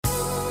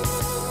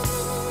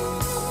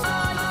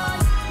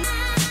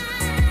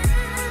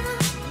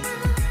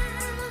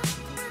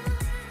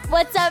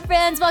What's up,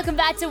 friends? Welcome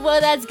back to Whoa,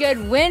 That's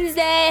Good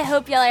Wednesday.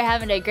 Hope y'all are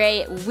having a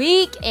great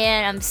week,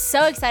 and I'm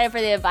so excited for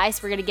the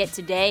advice we're going to get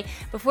today.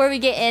 Before we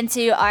get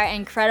into our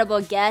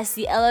incredible guest,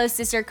 the LO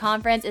Sister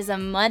Conference is a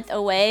month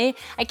away.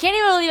 I can't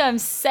even believe I'm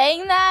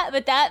saying that,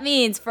 but that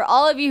means for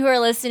all of you who are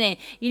listening,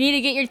 you need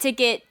to get your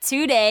ticket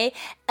today.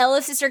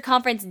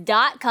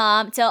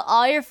 LOSisterConference.com. Tell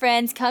all your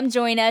friends, come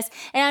join us.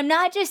 And I'm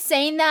not just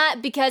saying that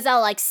because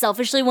I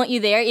selfishly want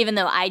you there, even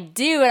though I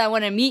do, and I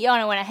want to meet y'all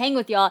and I want to hang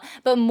with y'all.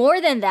 But more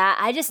than that,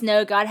 I just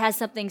know God has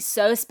something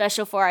so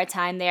special for our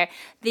time there.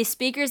 The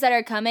speakers that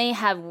are coming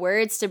have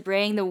words to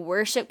bring. The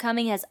worship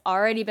coming has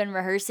already been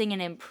rehearsing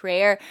and in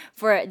prayer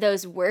for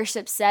those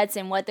worship sets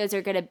and what those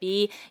are going to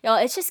be. Y'all,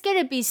 it's just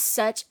going to be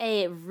such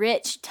a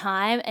rich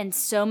time, and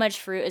so much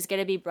fruit is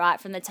going to be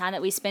brought from the time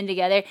that we spend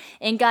together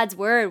in God's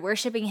Word,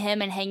 worshiping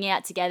Him and hanging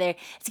out together.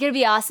 It's going to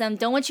be awesome.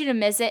 Don't want you to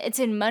miss it. It's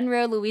in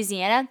Monroe,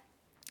 Louisiana,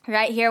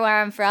 right here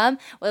where I'm from.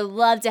 Would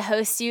love to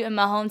host you in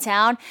my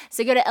hometown.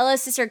 So go to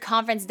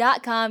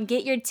LOSisterConference.com,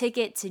 get your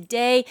ticket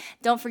today.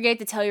 Don't forget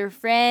to tell your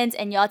friends,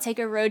 and y'all take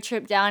a road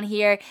trip down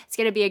here. It's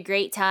going to be a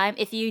great time.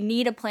 If you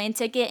need a plane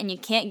ticket and you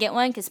can't get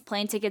one, because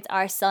plane tickets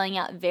are selling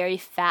out very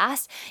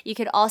fast, you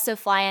could also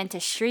fly into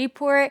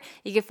Shreveport.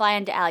 You could fly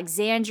into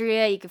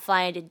Alexandria. You could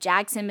fly into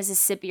Jackson,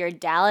 Mississippi, or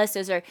Dallas.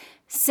 Those are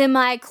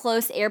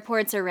semi-close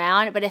airports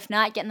around, but if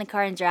not, get in the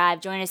car and drive.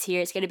 Join us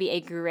here. It's going to be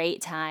a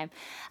great time.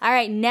 All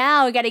right,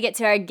 now we got to get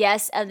to our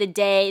guest of the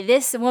day.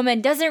 This woman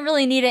doesn't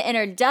really need an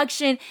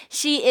introduction.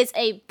 She is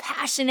a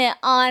passionate,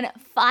 on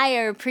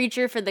fire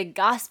preacher for the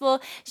gospel.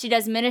 She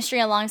does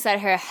ministry alongside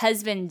her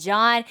husband,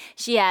 John.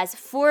 She has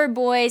 4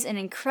 boys, an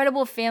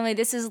incredible family.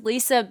 This is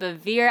Lisa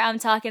Bevere I'm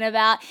talking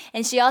about.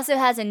 And she also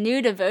has a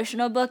new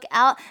devotional book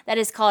out that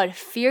is called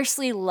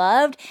Fiercely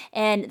Loved.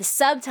 And the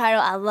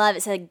subtitle, I love,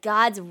 it says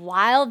God's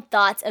Wild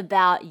Thoughts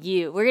About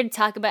You. We're going to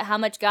talk about how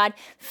much God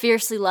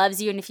fiercely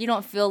loves you. And if you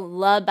don't feel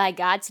loved by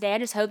God today, I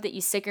just hope that you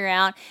stick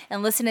around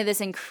and listen to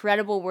this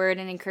incredible word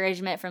and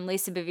encouragement from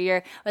Lisa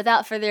Bevere.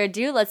 Without further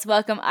ado, let's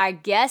welcome our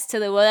guest to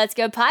the Well, That's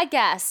Good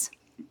podcast.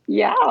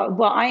 Yeah,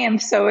 well, I am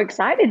so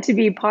excited to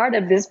be part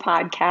of this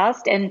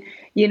podcast. And,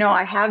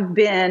 I have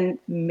been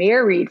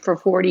married for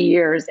 40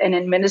 years and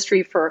in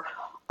ministry for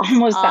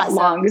almost that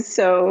long.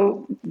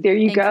 So there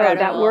you go.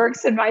 That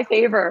works in my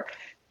favor.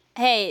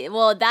 Hey,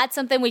 well, that's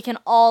something we can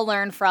all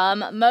learn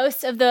from.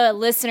 Most of the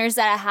listeners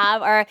that I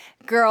have are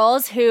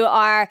girls who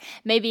are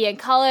maybe in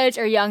college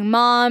or young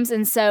moms,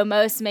 and so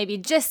most maybe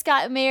just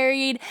got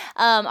married,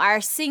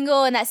 are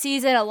single in that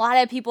season. A lot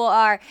of people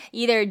are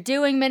either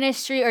doing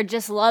ministry or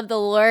just love the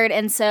Lord,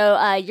 and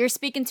so you're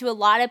speaking to a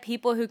lot of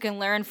people who can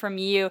learn from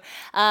you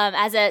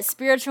as a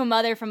spiritual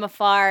mother from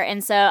afar,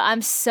 and so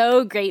I'm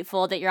so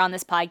grateful that you're on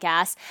this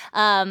podcast.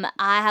 I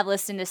have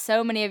listened to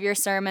so many of your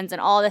sermons and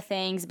all the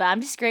things, but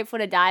I'm just grateful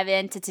to dive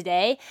into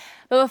today.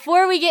 But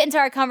before we get into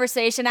our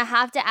conversation, I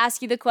have to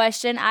ask you the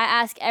question I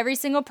ask every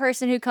single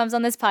person who comes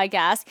on this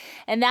podcast,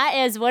 and that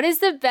is, what is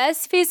the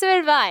best piece of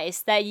advice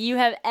that you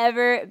have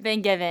ever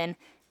been given?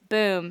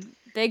 Boom.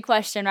 Big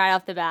question right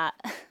off the bat.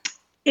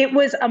 It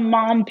was a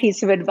mom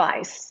piece of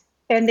advice,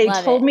 and they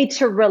told me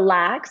to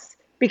relax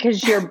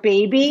because your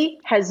baby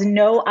has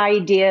no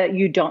idea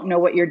you don't know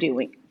what you're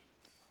doing.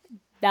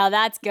 Now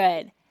that's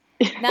good.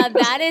 Now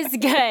that is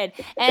good.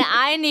 And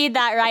I need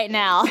that right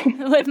now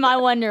with my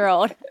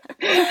 1-year-old.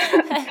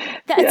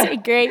 That's a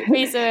great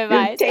piece of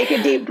advice. Take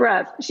a deep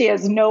breath. She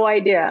has no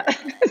idea.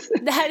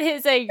 That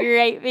is a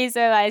great piece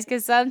of advice,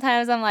 because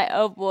sometimes I'm like,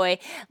 oh boy.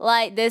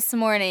 Like this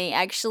morning,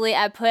 actually,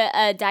 I put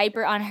a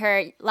diaper on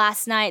her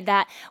last night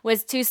that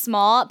was too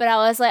small, but I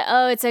was like,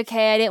 oh, it's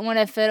okay. I didn't want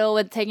to fiddle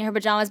with taking her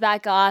pajamas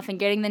back off and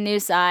getting the new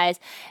size.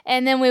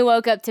 And then we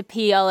woke up to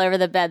pee all over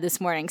the bed this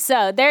morning.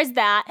 So there's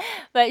that.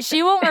 But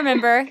she won't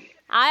remember.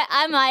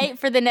 I might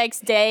for the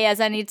next day,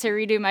 as I need to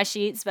redo my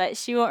sheets, but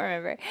she won't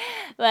remember.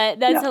 But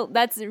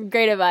that's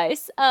great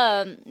advice.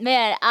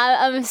 Man,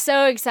 I'm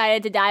so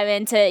excited to dive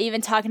into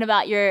even talking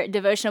about your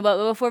devotional book.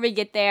 But before we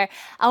get there,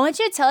 I want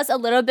you to tell us a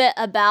little bit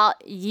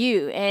about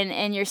you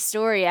and your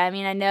story. I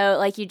mean, I know,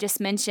 like you just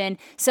mentioned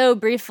so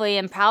briefly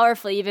and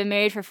powerfully, you've been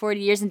married for 40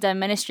 years and done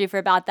ministry for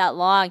about that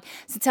long.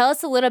 So tell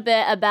us a little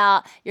bit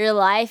about your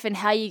life and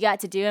how you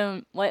got to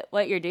do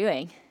what you're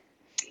doing.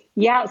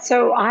 Yeah,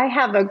 so I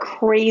have a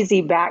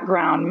crazy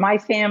background. My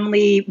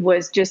family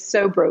was just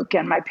so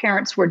broken. My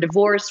parents were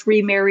divorced,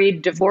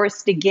 remarried,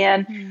 divorced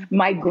again.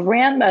 My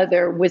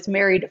grandmother was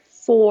married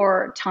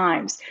 4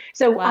 times.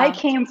 So I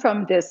came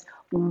from this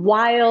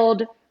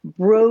wild,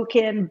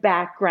 broken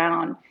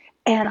background.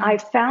 And I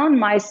found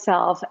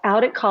myself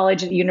out at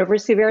college at the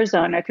University of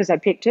Arizona, because I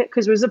picked it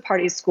because it was a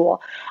party school.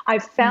 I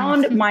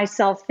found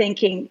myself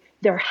thinking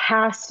there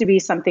has to be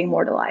something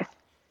more to life.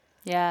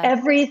 Yeah.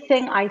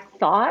 Everything I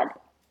thought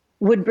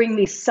would bring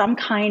me some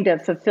kind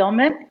of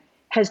fulfillment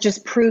has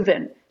just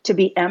proven to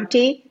be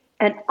empty.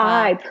 And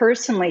I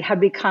personally have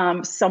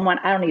become someone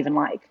I don't even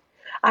like.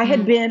 I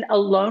had been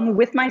alone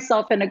with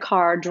myself in a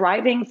car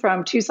driving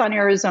from Tucson,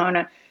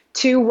 Arizona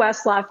to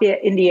West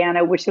Lafayette,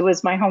 Indiana, which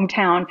was my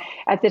hometown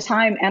at the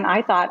time. And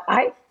I thought,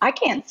 I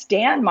can't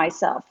stand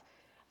myself.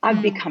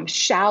 I've become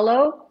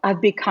shallow.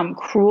 I've become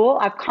cruel.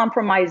 I've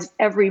compromised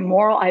every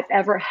moral I've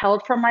ever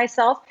held for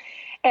myself.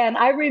 And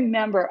I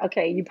remember,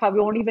 okay, you probably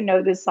won't even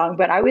know this song,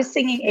 but I was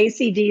singing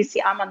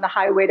AC/DC, I'm on the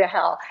highway to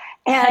hell.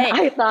 And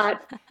Hey. I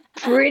thought,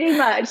 pretty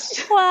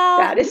much, Wow.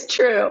 that is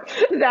true.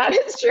 That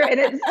is true. And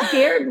it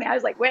scared me. I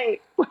was like,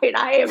 wait,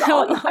 I am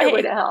on the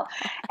highway to hell.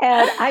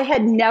 And I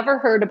had never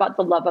heard about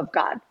the love of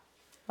God.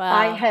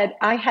 Wow.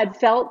 I had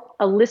felt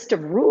a list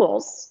of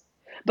rules,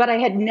 but I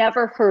had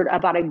never heard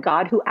about a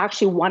God who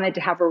actually wanted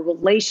to have a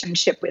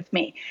relationship with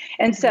me.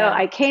 And so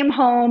I came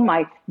home,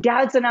 my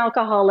dad's an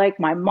alcoholic,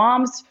 my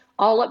mom's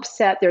all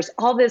upset. There's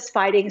all this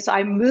fighting. So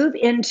I move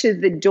into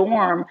the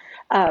dorm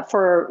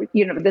for,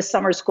 this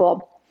summer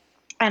school.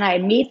 And I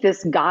meet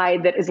this guy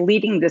that is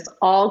leading this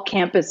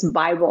all-campus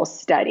Bible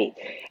study.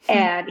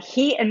 And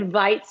he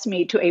invites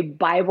me to a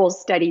Bible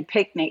study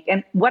picnic.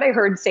 And what I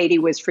heard, Sadie,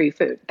 was free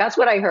food. That's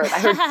what I heard. I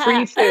heard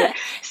free food.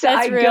 So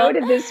I go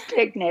to this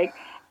picnic,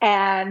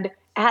 and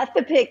at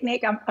the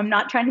picnic, I'm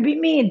not trying to be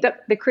mean.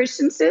 The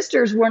Christian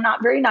sisters were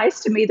not very nice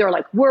to me. They're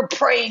like, we're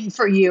praying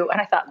for you.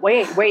 And I thought,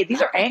 wait, these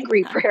are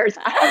angry prayers.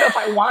 I don't know if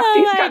I want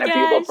these kind of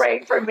people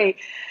praying for me.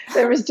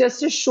 There was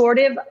just a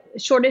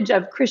shortage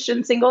of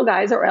Christian single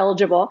guys that were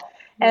eligible.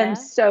 And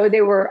so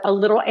they were a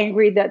little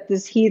angry that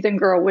this heathen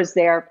girl was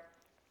there.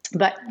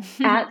 But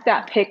at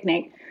that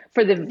picnic,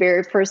 for the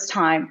very first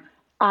time,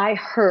 I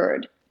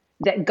heard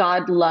that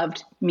God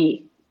loved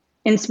me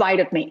in spite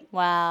of me.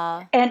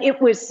 Wow. And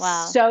it was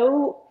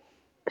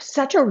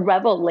such a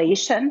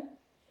revelation.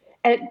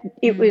 And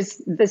it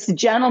was this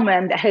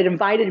gentleman that had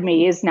invited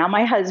me, is now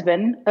my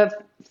husband of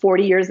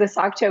 40 years this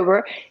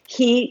October.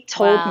 He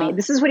told me,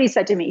 this is what he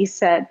said to me. He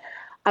said,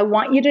 I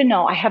want you to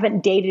know I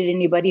haven't dated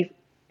anybody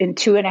in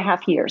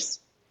 2.5 years,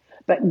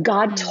 but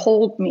God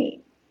told me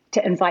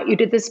to invite you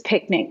to this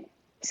picnic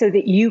so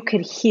that you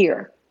could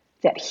hear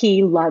that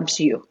he loves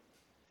you.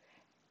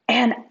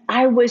 And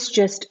I was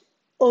just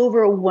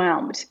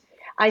overwhelmed.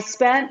 I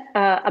spent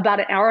about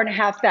an hour and a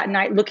half that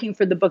night looking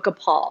for the book of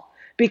Paul,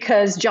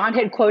 because John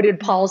had quoted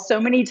Paul so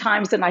many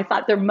times, and I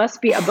thought there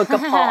must be a book of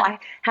Paul. I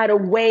had a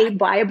Way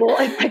Bible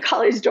in my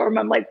college dorm.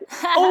 I'm like,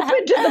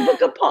 open to the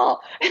book of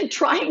Paul, and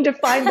trying to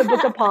find the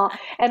book of Paul.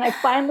 And I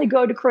finally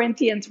go to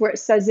Corinthians, where it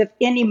says, if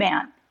any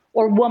man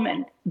or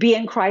woman be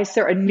in Christ,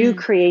 they're a new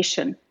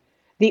creation.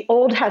 The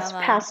old has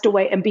passed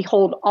away, and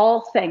behold,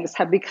 all things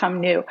have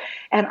become new.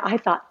 And I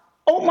thought,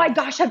 oh my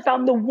gosh, I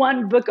found the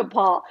one book of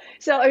Paul.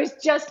 So I was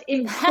just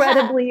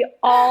incredibly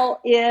all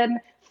in.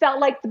 Felt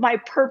like my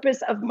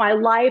purpose of my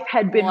life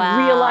had been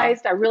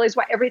realized. I realized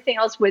why everything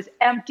else was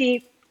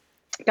empty.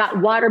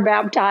 Got water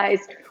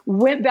baptized,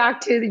 went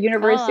back to the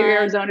University of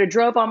Arizona,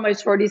 drove all my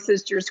sorority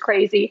sisters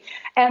crazy.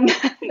 And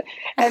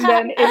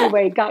then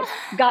anyway,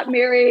 got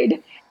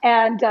married.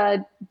 And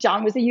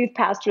John was a youth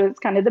pastor. That's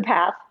kind of the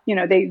path.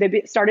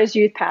 They started as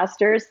youth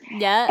pastors.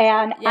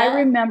 I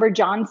remember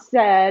John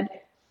said,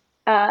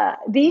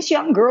 these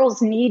young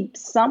girls need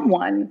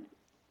someone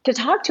to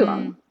talk to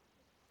them.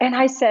 And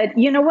I said,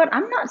 you know what?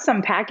 I'm not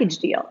some package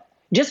deal.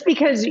 Just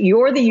because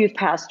you're the youth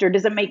pastor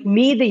doesn't make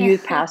me the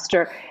youth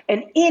pastor.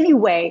 And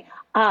anyway,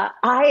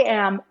 I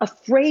am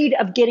afraid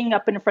of getting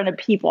up in front of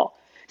people.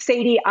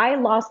 Sadie, I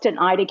lost an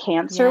eye to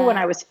cancer when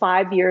I was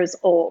 5 years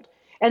old.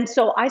 And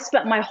so I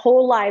spent my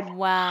whole life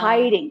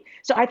hiding.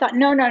 So I thought,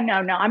 no,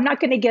 I'm not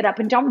going to get up.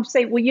 And John would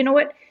say, well, you know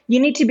what? You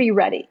need to be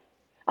ready.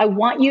 I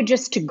want you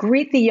just to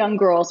greet the young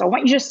girls. I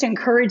want you just to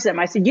encourage them.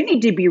 I said, you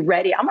need to be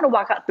ready. I'm going to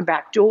walk out the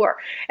back door.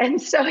 And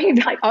so he'd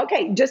be like,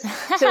 okay,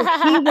 so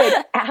he would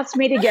ask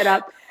me to get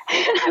up,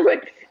 and I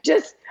would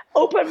just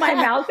open my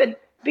mouth. And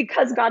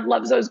because God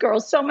loves those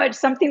girls so much,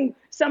 something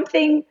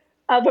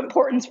of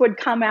importance would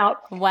come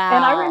out. Wow.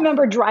 And I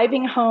remember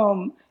driving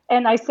home,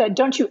 and I said,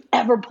 don't you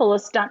ever pull a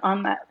stunt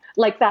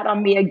like that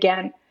on me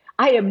again.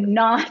 I am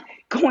not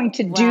going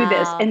to do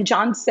this. And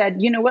John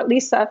said, you know what,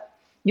 Lisa,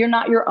 you're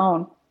not your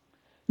own.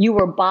 You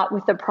were bought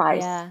with a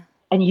price,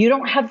 and you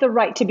don't have the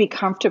right to be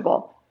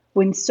comfortable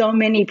when so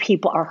many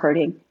people are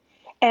hurting.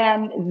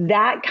 And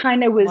that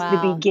kind of was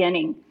the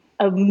beginning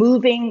of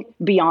moving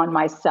beyond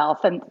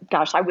myself. And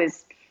gosh, I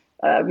was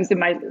in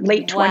my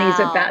late 20s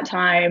at that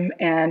time,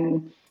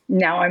 and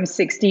now I'm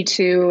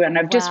 62, and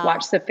I've just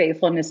watched the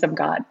faithfulness of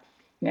God.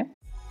 Yeah.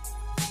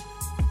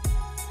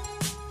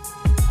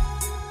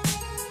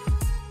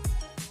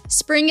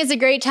 Spring is a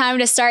great time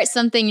to start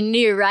something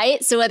new,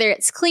 right? So whether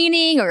it's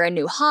cleaning or a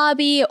new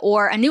hobby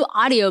or a new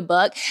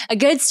audiobook, a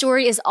good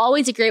story is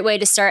always a great way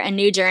to start a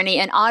new journey,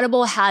 and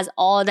Audible has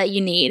all that you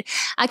need.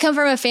 I come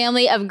from a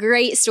family of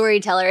great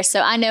storytellers,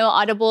 so I know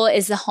Audible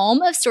is the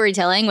home of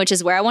storytelling, which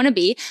is where I want to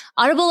be.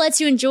 Audible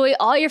lets you enjoy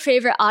all your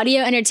favorite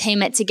audio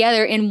entertainment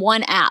together in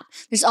one app.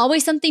 There's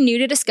always something new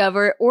to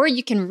discover, or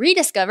you can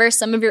rediscover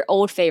some of your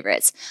old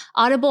favorites.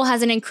 Audible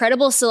has an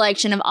incredible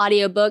selection of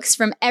audiobooks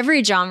from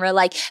every genre,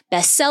 like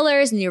bestsellers,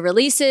 bestsellers, new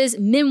releases,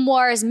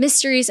 memoirs,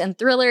 mysteries and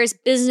thrillers,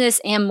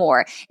 business, and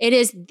more. It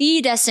is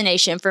the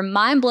destination for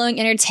mind-blowing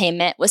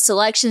entertainment with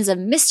selections of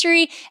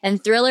mystery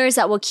and thrillers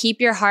that will keep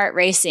your heart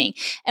racing.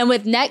 And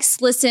with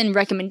next listen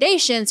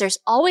recommendations, there's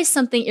always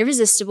something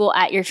irresistible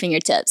at your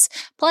fingertips.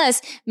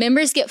 Plus,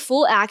 members get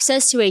full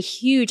access to a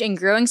huge and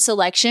growing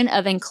selection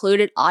of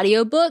included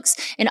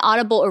audiobooks and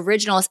Audible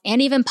originals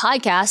and even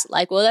podcasts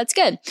like Well, That's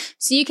Good.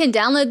 So you can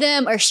download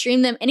them or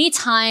stream them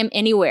anytime,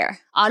 anywhere.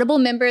 Audible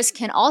members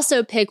can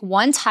also pick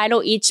one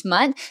title each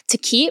month to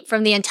keep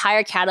from the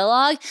entire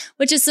catalog,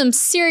 which is some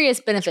serious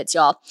benefits,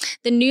 y'all.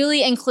 The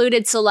newly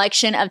included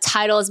selection of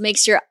titles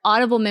makes your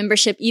Audible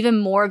membership even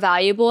more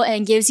valuable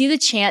and gives you the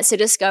chance to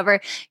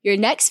discover your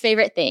next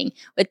favorite thing.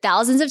 With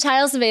thousands of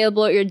titles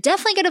available, you're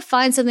definitely going to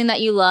find something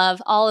that you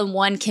love all in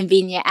one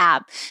convenient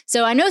app.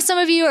 So I know some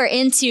of you are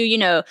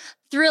into,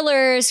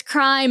 thrillers,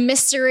 crime,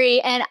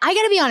 mystery, and I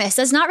gotta be honest,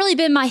 that's not really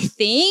been my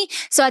thing.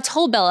 So I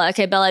told Bella,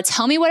 okay, Bella,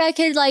 tell me what I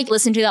could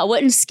listen to that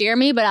wouldn't scare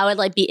me, but I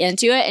would be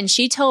into it. And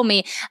she told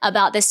me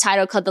about this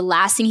title called The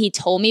Last Thing He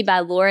Told Me by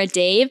Laura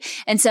Dave.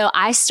 And so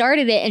I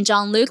started it and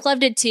John Luke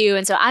loved it too.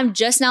 And so I'm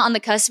just now on the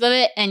cusp of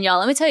it. And y'all,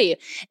 let me tell you,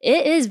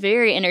 it is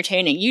very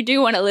entertaining. You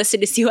do want to listen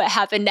to see what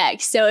happened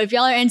next. So if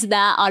y'all are into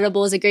that,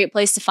 Audible is a great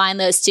place to find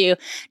those too.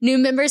 New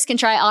members can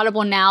try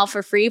Audible now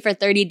for free for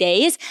 30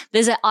 days.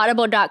 Visit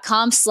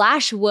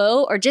audible.com/WOA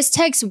or just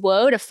text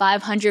WOA to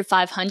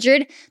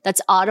 500-500.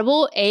 That's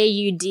Audible,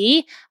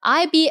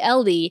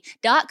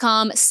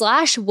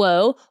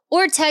 AUDIBLE.com/WOA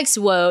or text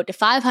WOA to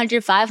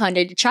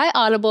 500-500 to try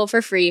Audible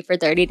for free for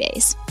 30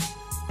 days.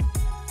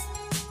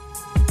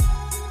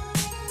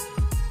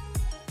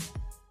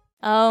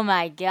 Oh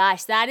my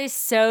gosh, that is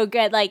so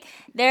good.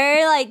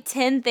 There are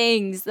 10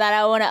 things that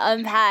I want to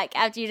unpack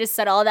after you just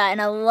said all that.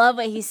 And I love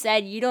what he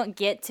said. You don't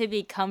get to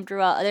be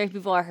comfortable while other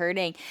people are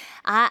hurting.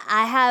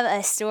 I have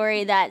a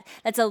story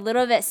that's a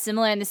little bit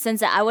similar in the sense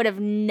that I would have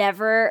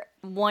never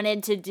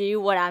wanted to do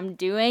what I'm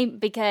doing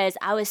because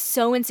I was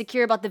so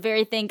insecure about the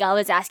very thing God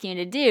was asking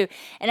me to do.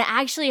 And I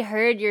actually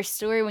heard your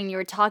story when you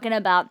were talking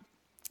about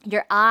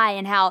your eye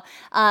and how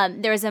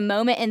there was a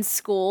moment in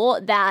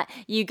school that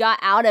you got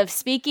out of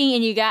speaking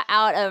and you got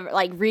out of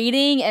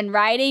reading and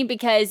writing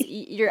because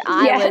your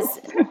eye was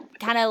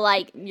kind of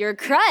like your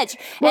crutch.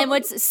 Well, and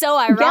what's so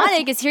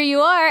ironic is here you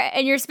are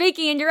and you're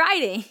speaking and you're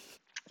writing.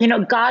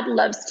 God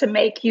loves to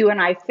make you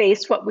and I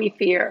face what we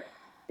fear.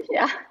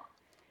 Yeah.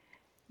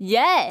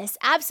 Yes,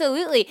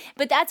 absolutely.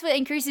 But that's what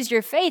increases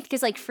your faith.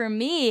 Because for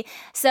me,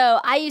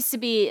 so I used to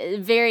be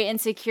very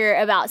insecure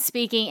about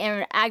speaking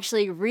and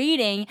actually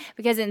reading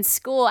because in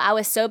school, I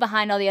was so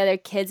behind all the other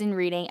kids in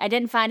reading. I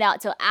didn't find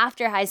out till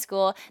after high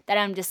school that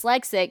I'm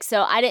dyslexic.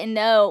 So I didn't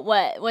know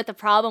what the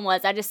problem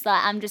was. I just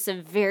thought I'm just a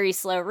very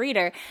slow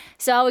reader.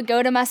 So I would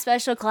go to my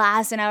special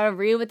class and I would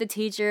read with the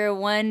teacher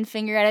one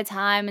finger at a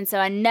time. And so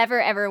I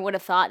never, ever would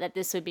have thought that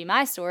this would be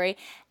my story.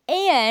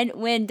 And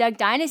when Duck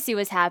Dynasty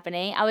was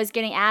happening, I was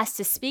getting asked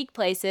to speak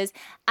places.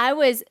 I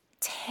was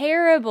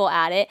terrible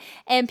at it.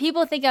 And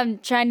people think I'm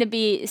trying to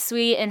be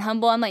sweet and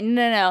humble. I'm like,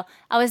 no.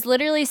 I was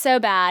literally so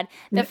bad.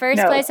 The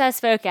first place I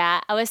spoke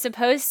at, I was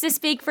supposed to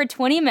speak for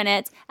 20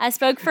 minutes. I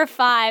spoke for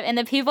 5, and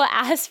the people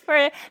asked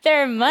for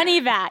their money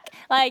back.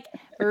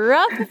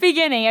 Rough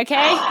beginning,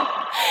 okay?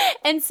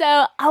 And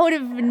so I would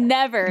have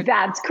never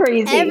That's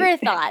crazy. Ever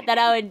thought that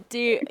I would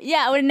do.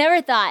 Yeah, I would have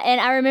never thought. And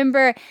I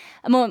remember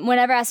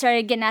whenever I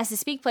started getting asked to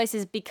speak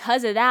places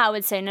because of that, I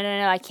would say, no,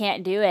 I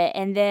can't do it.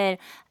 And then,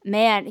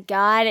 man,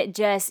 God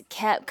just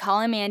kept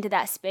calling me into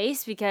that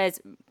space because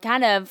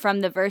kind of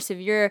from the verse of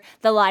you're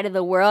the light of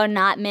the world,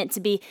 not meant to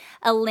be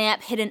a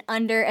lamp hidden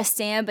under a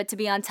stand, but to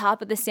be on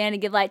top of the stand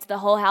and give light to the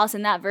whole house.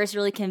 And that verse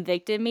really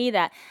convicted me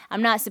that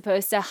I'm not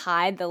supposed to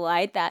hide the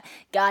light that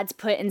God's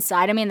put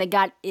inside of me and that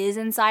God is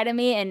inside of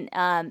me.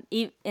 And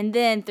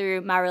then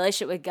through my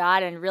relationship with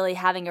God and really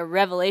having a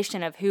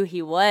revelation of who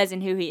he was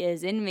and who he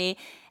is in me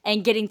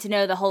and getting to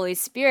know the Holy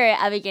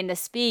Spirit, I began to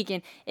speak.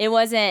 And it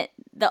wasn't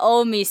the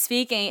old me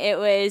speaking, it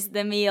was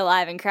the me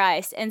alive in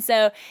Christ. And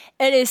so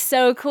it is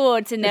so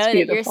cool to know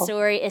that your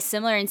story is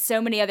similar in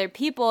so many other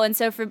people. And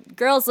so for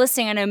girls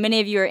listening, I know many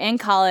of you are in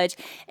college,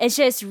 it's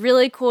just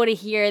really cool to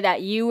hear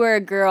that you were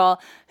a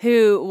girl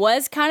who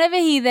was kind of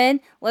a heathen,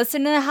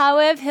 listening to the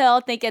Highway of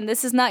Hell, thinking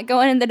this is not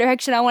going in the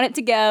direction I want it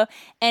to go,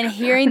 and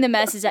hearing the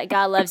message that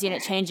God loves you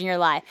and it changing your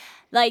life.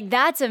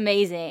 That's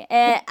amazing.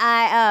 And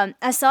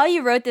I saw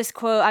you wrote this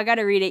quote. I got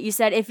to read it. You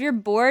said, if you're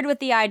bored with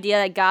the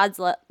idea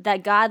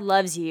that God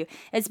loves you,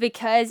 it's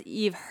because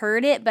you've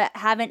heard it but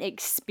haven't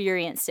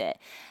experienced it.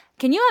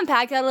 Can you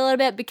unpack that a little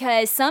bit?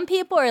 Because some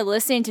people are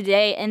listening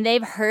today and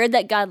they've heard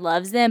that God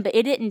loves them, but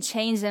it didn't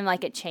change them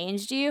like it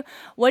changed you.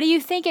 What do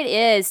you think it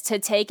is to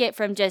take it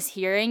from just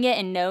hearing it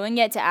and knowing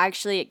it to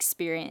actually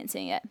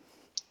experiencing it?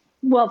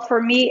 Well,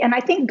 for me, and I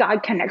think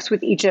God connects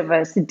with each of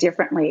us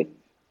differently.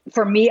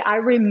 For me, I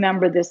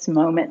remember this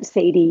moment,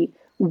 Sadie,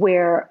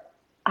 where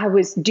I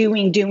was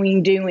doing,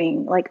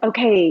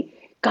 okay,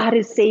 God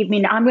has saved me.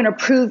 Now I'm going to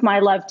prove my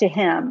love to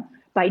him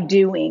by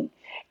doing.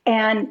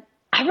 And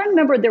I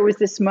remember there was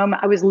this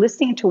moment I was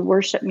listening to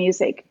worship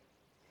music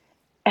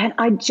And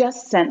I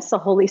just sensed the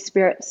Holy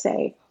Spirit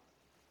say,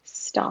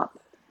 stop.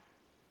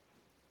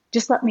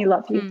 Just let me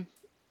love you.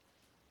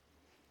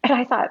 And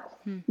I thought,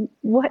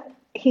 what?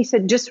 He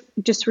said,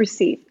 just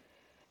receive.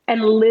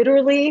 And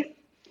literally,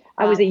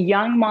 I was a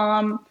young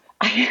mom.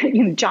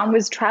 John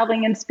was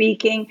traveling and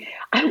speaking.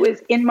 I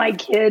was in my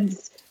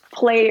kids'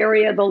 play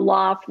area, the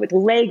loft, with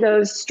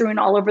Legos strewn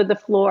all over the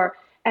floor.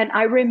 And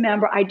I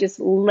remember I just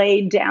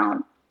laid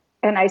down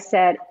and I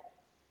said,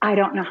 I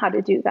don't know how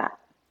to do that.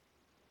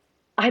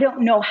 I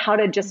don't know how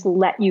to just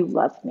let you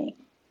love me.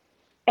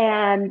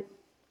 And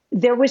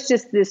there was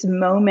just this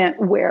moment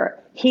where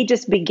he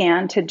just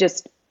began to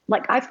just,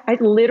 like, I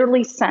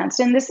literally sensed,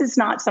 and this is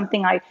not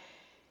something I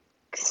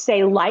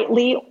say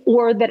lightly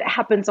or that it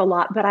happens a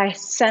lot, but I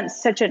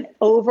sense such an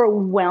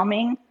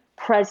overwhelming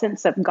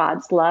presence of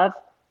God's love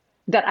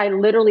that I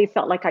literally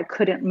felt like I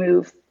couldn't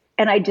move.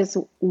 And I just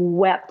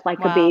wept like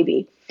a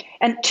baby.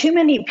 And too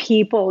many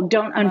people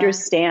don't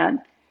understand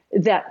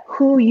that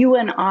who you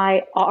and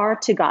I are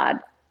to God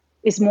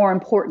is more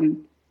important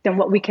than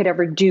what we could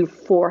ever do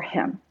for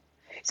him.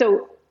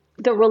 So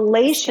the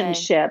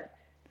relationship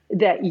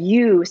that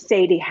you,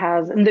 Sadie,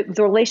 has, and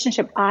the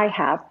relationship I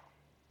have,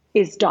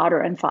 is daughter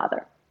and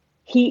father.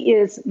 He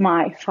is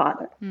my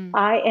father.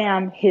 I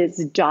am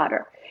his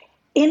daughter.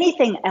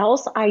 Anything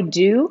else I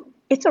do,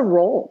 it's a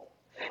role.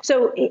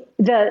 So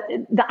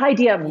the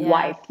idea of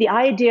wife, the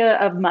idea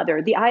of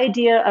mother, the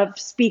idea of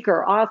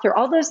speaker, author,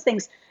 all those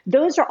things,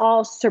 those are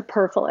all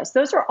superfluous.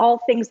 Those are all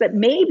things that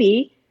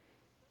maybe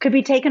could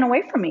be taken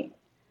away from me.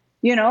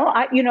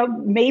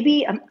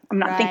 Maybe I'm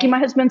not thinking my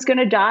husband's going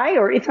to die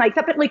or it's like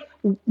that, but like,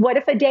 what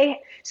if a day?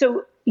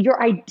 So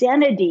your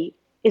identity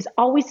is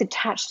always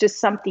attached to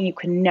something you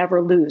can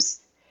never lose.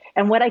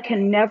 And what I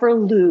can never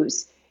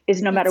lose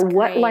is no matter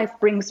what life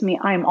brings me,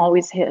 I am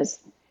always his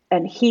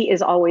and he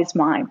is always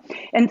mine.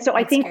 And so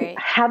I think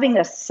having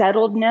a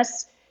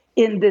settledness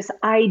in this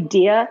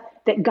idea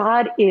that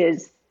God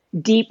is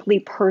deeply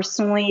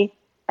personally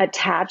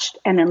attached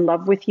and in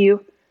love with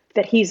you,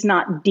 that he's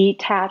not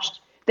detached,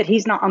 that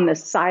he's not on the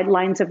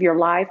sidelines of your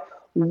life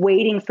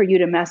waiting for you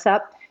to mess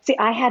up. See,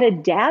 I had a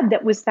dad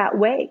that was that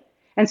way.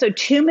 And so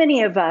too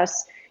many of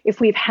us, if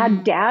we've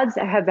had dads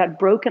that have had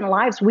broken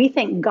lives, we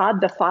think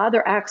God the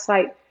Father acts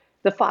like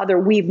the Father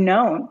we've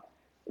known,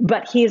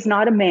 but he is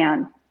not a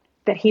man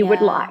that he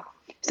would lie.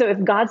 So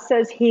if God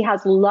says he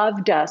has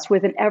loved us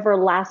with an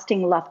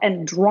everlasting love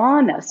and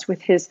drawn us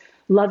with his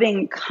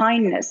loving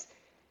kindness,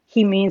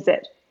 he means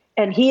it.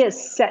 And he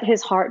has set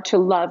his heart to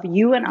love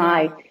you and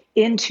I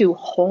into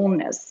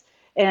wholeness.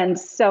 And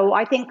so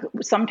I think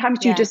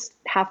sometimes you just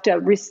have to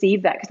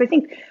receive that. Because I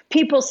think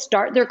people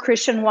start their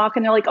Christian walk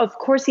and they're like, of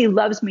course he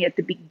loves me at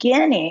the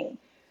beginning,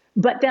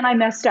 but then I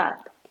messed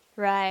up.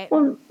 Right.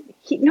 Well,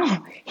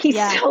 he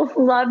still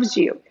loves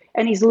you.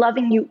 And he's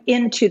loving you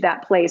into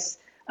that place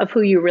of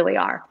who you really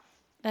are.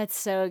 That's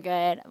so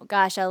good.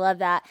 Gosh, I love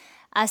that.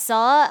 I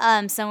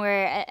saw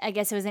somewhere, I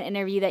guess it was an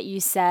interview that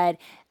you said,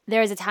 there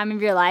was a time of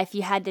your life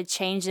you had to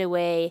change the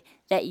way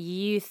that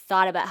you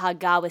thought about how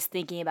God was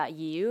thinking about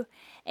you.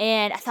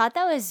 And I thought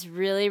that was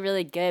really,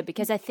 really good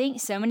because I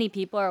think so many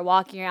people are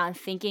walking around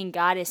thinking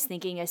God is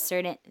thinking a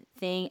certain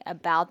thing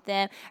about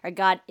them or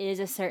God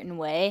is a certain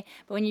way.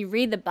 But when you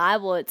read the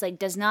Bible, it's like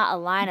does not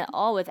align at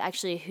all with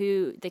actually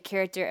who the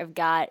character of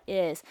God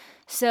is.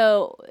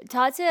 So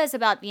talk to us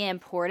about the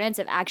importance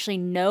of actually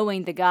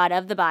knowing the God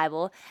of the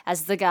Bible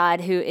as the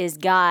God who is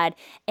God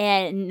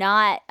and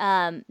not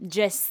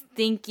just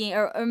thinking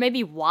or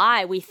maybe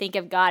why we think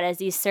of God as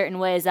these certain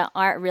ways that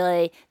aren't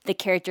really the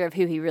character of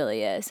who he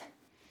really is.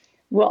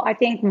 Well, I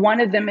think one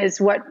of them is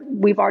what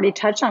we've already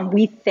touched on.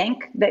 We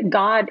think that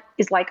God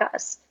is like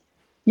us,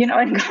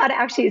 and God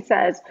actually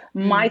says,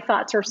 my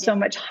thoughts are so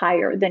much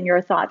higher than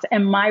your thoughts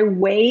and my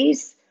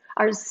ways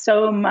are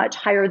so much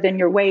higher than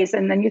your ways.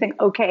 And then you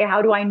think, okay,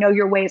 how do I know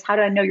your ways? How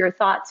do I know your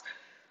thoughts?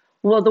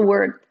 Well,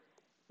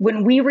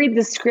 when we read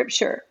the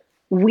scripture,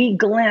 we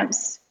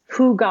glimpse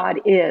who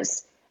God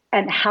is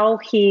and how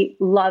he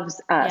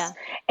loves us.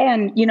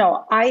 Yeah.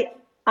 And,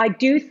 I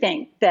do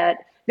think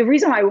that the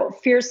reason I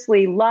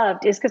fiercely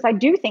loved is because I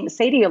do think,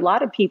 Sadie, a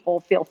lot of people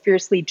feel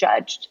fiercely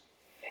judged.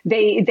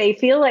 They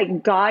feel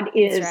like God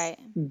is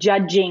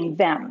judging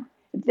them,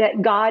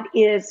 that God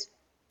is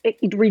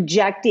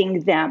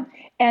rejecting them.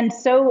 And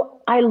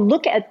so I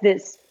look at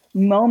this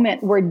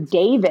moment where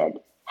David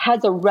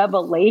has a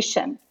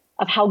revelation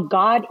of how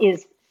God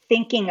is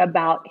thinking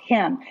about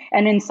him.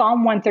 And in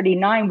Psalm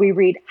 139, we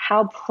read,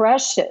 how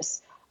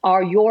precious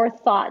are your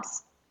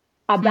thoughts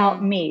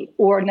about me,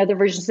 or another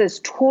version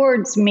says,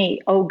 towards me,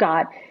 oh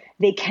God,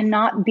 they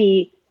cannot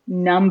be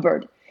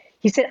numbered.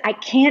 He said, I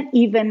can't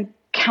even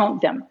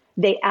count them.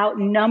 They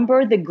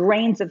outnumber the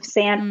grains of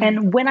sand.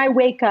 And when I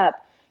wake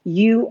up,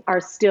 you are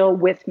still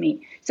with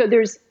me. So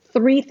there's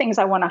three things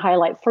I want to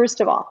highlight. First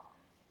of all,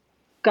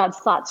 God's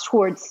thoughts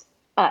towards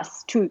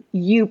us, to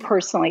you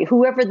personally,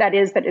 whoever that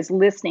is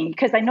listening.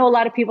 Because I know a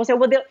lot of people say,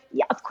 well,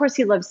 of course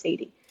he loves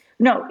Sadie.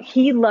 No,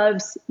 he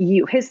loves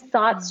you. His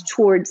thoughts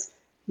towards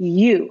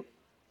you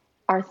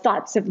are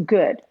thoughts of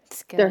good.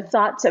 They're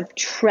thoughts of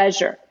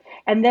treasure.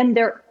 And then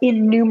they're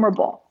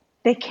innumerable.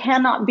 They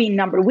cannot be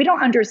numbered. We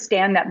don't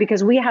understand that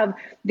because we have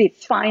the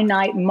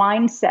finite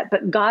mindset,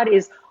 but God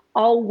is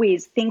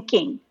always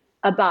thinking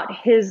about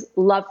his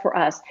love for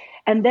us.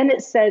 And then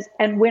it says,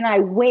 and when I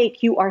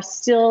wake, you are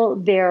still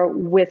there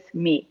with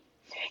me.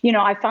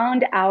 I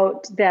found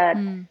out that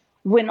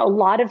when a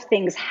lot of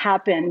things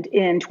happened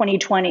in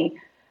 2020,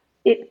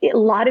 a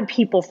lot of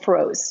people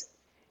froze.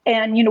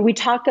 And, we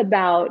talk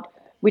about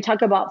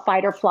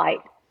fight or flight,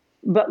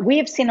 but we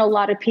have seen a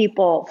lot of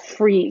people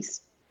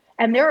freeze,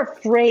 and they're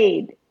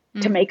afraid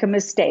to make a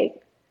mistake.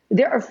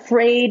 They're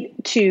afraid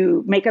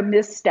to make a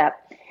misstep.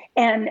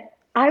 And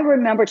I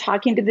remember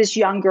talking to this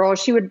young girl.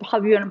 She would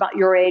probably be about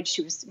your age.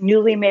 She was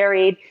newly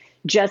married,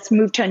 just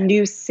moved to a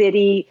new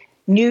city,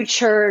 new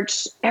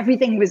church.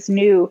 Everything was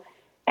new.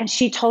 And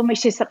she told me,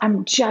 she said,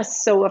 I'm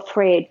just so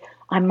afraid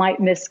I might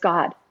miss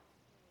God.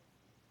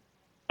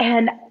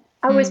 And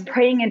I was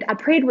praying, and I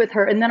prayed with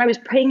her, and then I was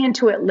praying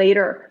into it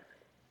later.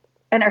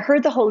 And I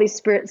heard the Holy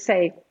Spirit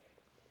say,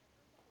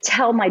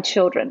 tell my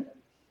children,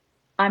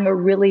 I'm a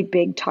really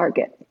big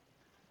target.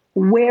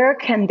 Where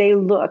can they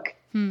look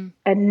and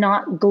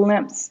not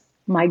glimpse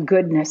my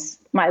goodness,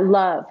 my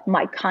love,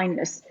 my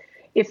kindness?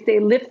 If they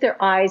lift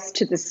their eyes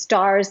to the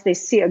stars, they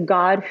see a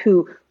God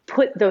who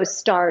put those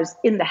stars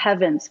in the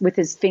heavens with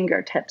his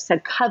fingertips, a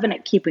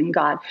covenant-keeping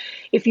God.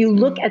 If you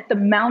look at the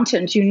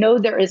mountains,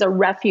 there is a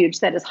refuge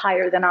that is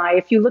higher than I.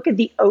 If you look at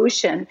the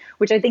ocean,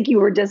 which I think you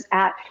were just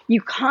at,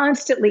 you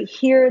constantly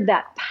hear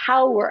that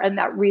power and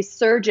that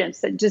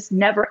resurgence that just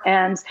never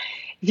ends.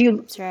 If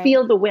you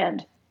feel the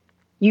wind,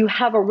 you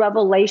have a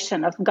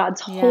revelation of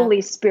God's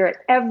Holy Spirit.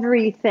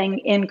 Everything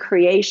in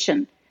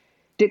creation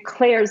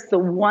declares the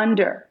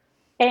wonder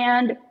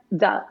and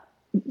the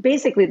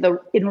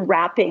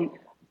enwrapping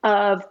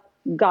of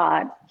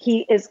God.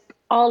 He is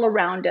all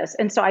around us.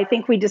 And so I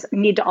think we just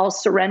need to all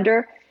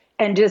surrender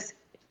and just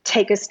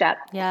take a step.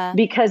 Yeah.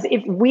 Because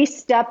if we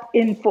step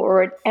in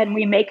forward and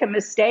we make a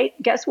mistake,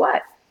 guess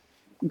what?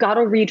 God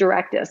will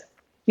redirect us.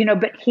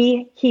 But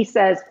he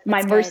says,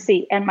 my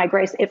mercy and my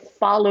grace, it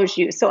follows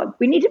you. So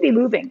we need to be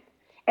moving.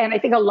 And I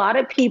think a lot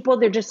of people,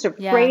 they're just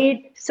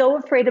afraid, so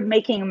afraid of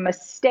making a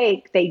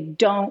mistake, they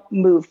don't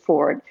move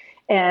forward.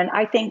 And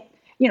I think,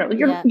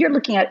 you're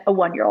looking at a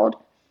 1-year-old.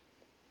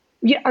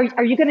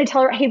 Are you going to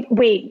tell her, hey,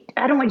 wait,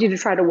 I don't want you to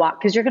try to walk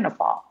because you're going to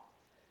fall.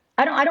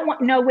 That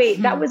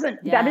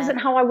isn't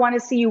how I want to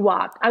see you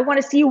walk. I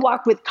want to see you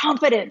walk with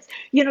confidence.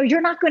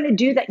 You're not going to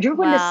do that. You're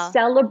going to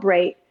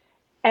celebrate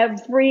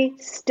every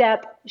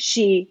step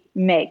she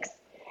makes.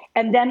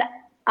 And then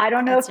I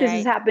don't know if this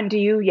has happened to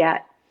you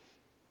yet,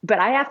 but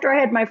after I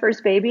had my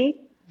first baby,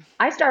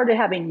 I started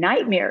having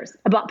nightmares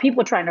about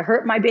people trying to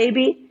hurt my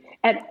baby.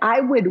 And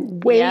I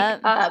would wake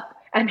up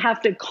and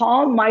have to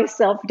calm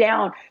myself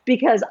down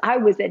because I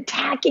was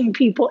attacking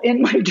people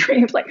in my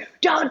dreams. Like,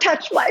 don't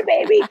touch my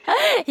baby.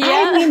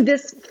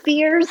 This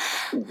fierce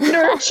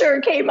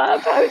nurture came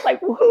up. I was like,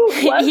 who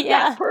was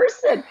that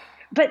person?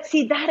 But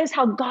see, that is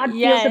how God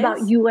feels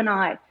about you and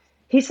I.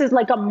 He says,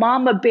 like a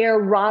mama bear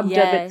robbed of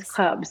its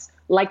cubs,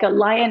 like a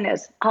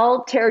lioness,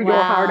 I'll tear your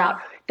heart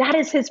out. That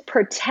is his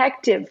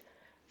protective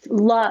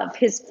love,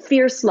 his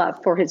fierce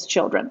love for his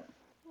children.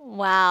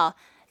 Wow.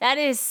 That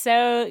is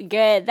so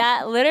good.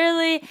 That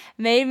literally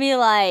makes me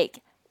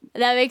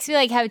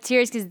have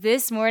tears because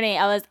this morning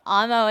I was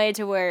on my way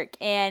to work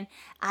and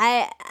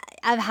I've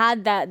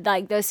had that,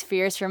 those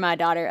fears for my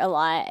daughter a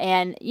lot.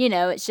 And,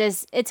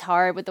 it's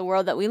hard with the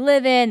world that we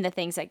live in, the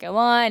things that go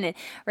on and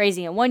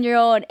raising a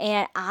 1-year-old.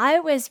 And I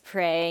was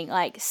praying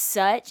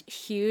such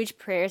huge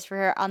prayers for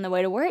her on the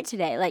way to work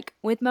today,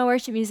 with my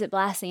worship music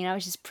blasting. And I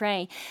was just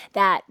praying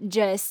that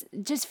just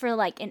for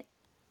an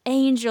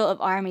angel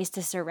of armies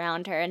to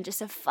surround her and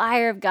just a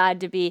fire of God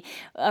to be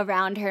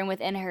around her and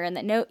within her, and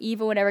that no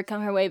evil would ever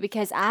come her way,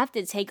 because I have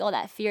to take all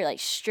that fear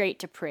straight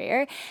to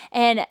prayer.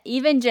 And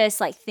even just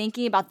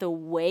thinking about the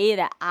way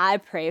that I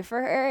pray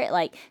for her,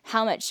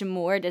 how much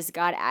more does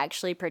God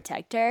actually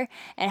protect her,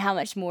 and how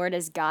much more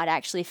does God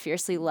actually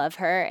fiercely love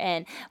her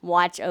and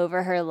watch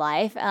over her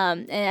life.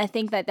 And I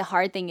think that the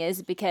hard thing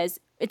is because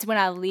it's when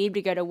I leave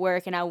to go to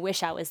work and I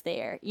wish I was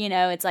there.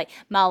 It's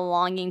my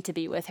longing to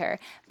be with her.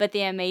 But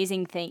the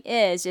amazing thing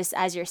is, just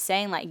as you're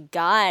saying,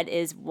 God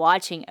is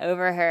watching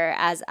over her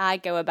as I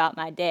go about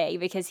my day,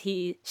 because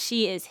she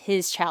is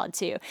his child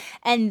too.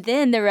 And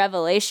then the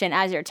revelation,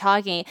 as you're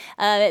talking,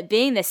 it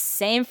being the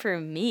same for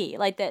me,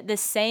 the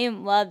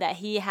same love that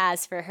he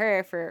has for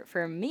her,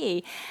 for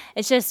me,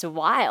 it's just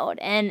wild.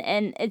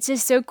 And it's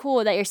just so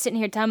cool that you're sitting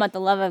here talking about the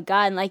love of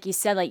God. And like you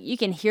said, you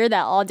can hear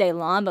that all day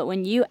long, but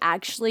when you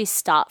actually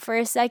stop for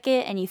a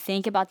second and you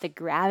think about the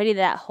gravity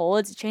that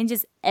holds, it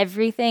changes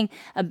everything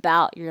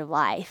about your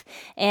life.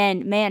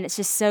 And man, it's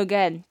just so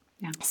good.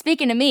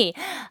 Speaking to me,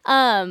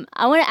 I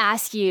want to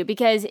ask you,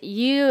 because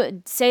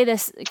you say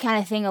this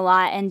kind of thing a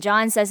lot, and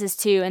John says this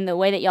too, in the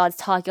way that y'all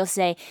talk, you'll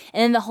say,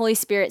 and then the Holy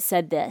Spirit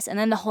said this, and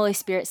then the Holy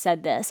Spirit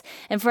said this.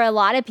 And for a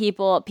lot of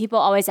people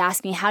always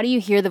ask me, how do you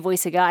hear the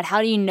voice of God?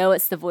 How do you know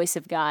it's the voice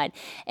of God?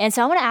 And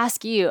so I want to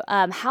ask you,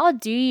 how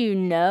do you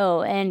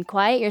know and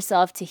quiet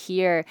yourself to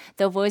hear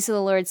the voice of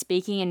the Lord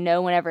speaking and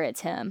know whenever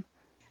it's Him?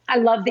 I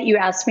love that you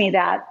asked me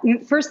that.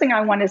 First thing I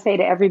want to say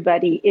to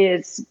everybody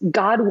is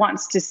God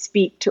wants to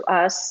speak to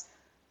us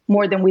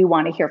more than we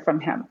want to hear from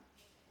Him.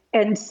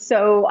 And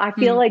so I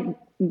feel like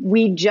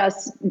we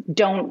just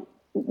don't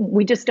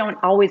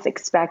always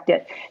expect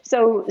it.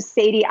 So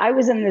Sadie, I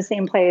was in the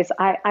same place.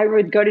 I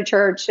would go to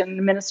church and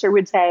the minister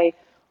would say,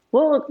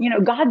 well,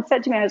 God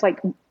said to me, I was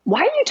like, why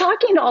are you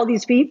talking to all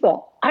these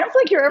people? I don't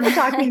feel like you're ever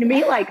talking to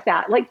me like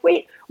that. Like,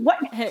 wait,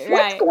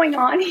 what's going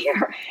on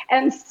here?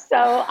 And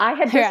so I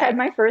had just had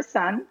my first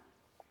son,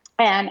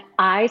 and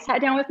I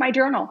sat down with my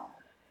journal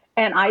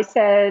and I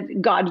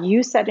said, God,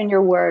 you said in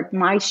your word,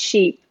 my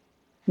sheep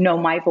know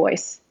my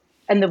voice,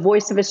 and the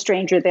voice of a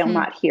stranger they'll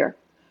not hear.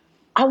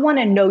 I want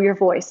to know your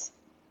voice.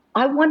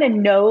 I want to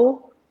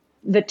know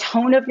the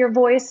tone of your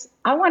voice.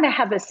 I want to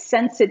have a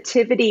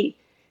sensitivity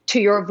to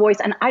your voice.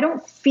 And I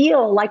don't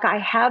feel like I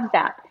have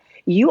that.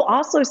 You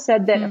also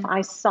said that if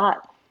I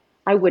sought,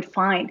 I would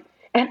find.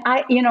 And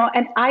I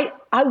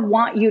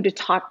want you to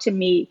talk to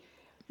me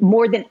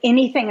more than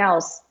anything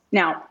else.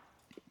 Now,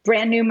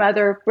 brand new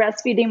mother,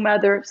 breastfeeding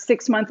mother,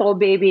 6-month-old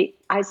baby.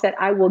 I said,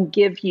 I will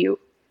give you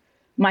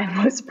my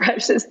most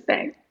precious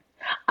thing.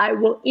 I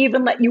will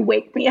even let you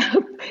wake me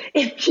up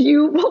if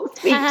you will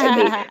speak to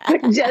me,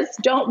 but just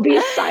don't be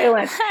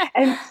silent.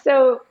 And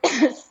so,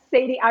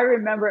 Sadie, I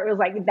remember it was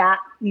like that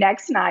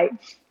next night,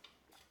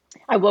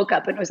 I woke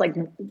up and it was like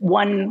like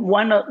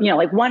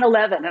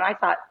 1:11. And I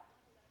thought,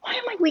 why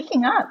am I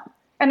waking up?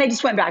 And I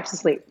just went back to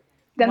sleep.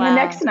 Then the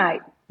next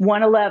night,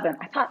 1:11,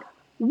 I thought,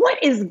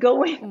 what is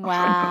going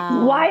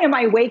on? Why am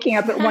I waking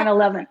up at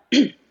 1:11?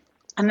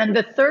 And then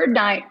the third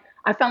night,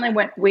 I finally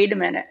went, wait a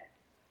minute.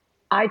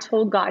 I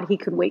told God He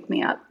could wake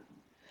me up.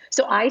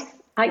 So I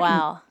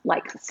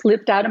like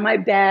slipped out of my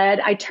bed.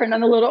 I turned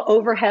on the little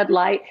overhead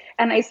light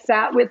and I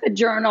sat with a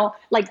journal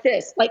like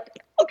this, like,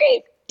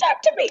 okay,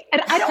 talk to me.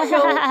 And I don't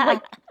know,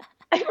 like,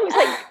 I was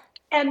like,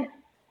 and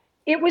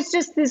it was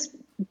just this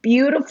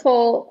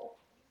beautiful,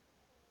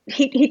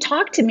 he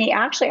talked to me.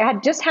 Actually, I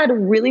had just had a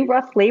really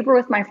rough labor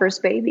with my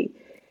first baby.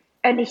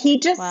 And he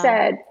just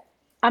said,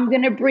 I'm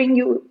going to bring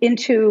you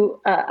into,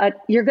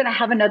 you're going to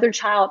have another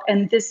child.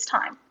 And this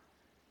time,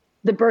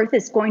 the birth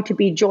is going to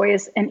be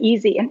joyous and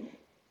easy. And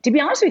to be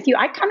honest with you,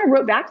 I kind of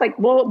wrote back like,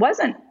 well, it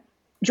wasn't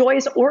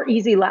joyous or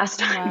easy last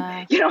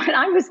time, and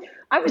I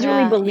was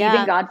really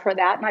believing God for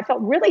that. And I felt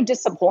really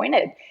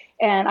disappointed.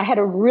 And I had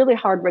a really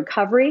hard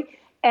recovery.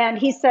 And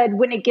he said,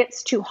 when it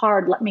gets too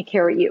hard, let me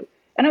carry you.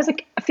 And I was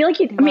like, I feel like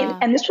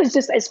and this was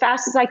just as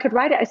fast as I could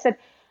write it. I said,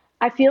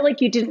 I feel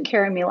like you didn't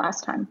carry me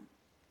last time.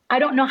 I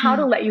don't know how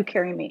to let you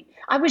carry me.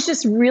 I was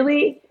just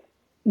really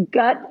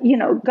gut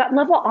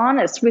level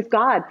honest with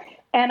God.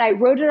 And I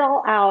wrote it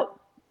all out.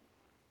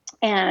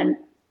 And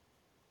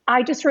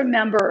I just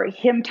remember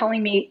Him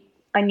telling me,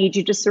 I need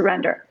you to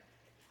surrender.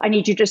 I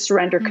need you to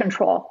surrender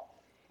control.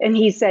 And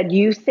He said,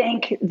 you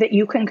think that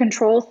you can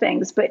control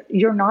things, but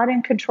you're not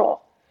in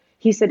control.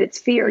 He said, it's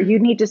fear. You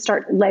need to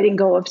start letting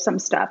go of some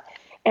stuff.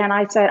 And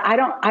I said, I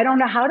don't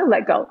know how to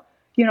let go.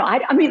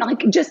 I mean,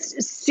 like,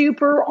 just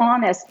super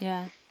honest.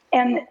 Yeah.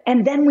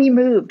 And then we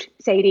moved,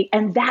 Sadie,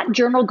 and that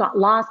journal got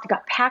lost,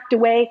 got packed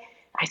away.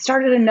 I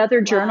started another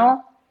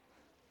journal.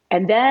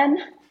 And then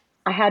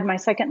I had my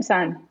second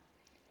son.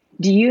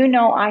 Do you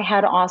know I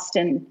had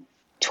Austin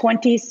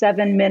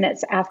 27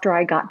 minutes after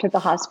I got to the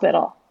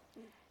hospital?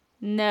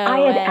 No I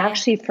had way.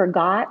 actually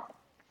forgot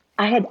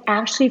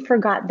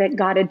that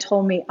God had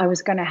told me I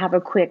was going to have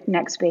a quick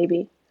next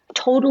baby.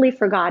 Totally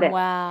forgot it.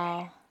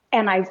 Wow.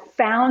 And I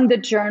found the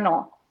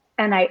journal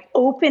and I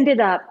opened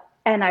it up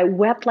and I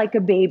wept like a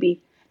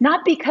baby,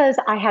 not because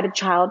I had a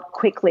child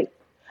quickly,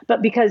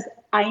 but because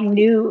I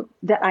knew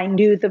that I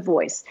knew the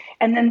voice.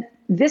 And then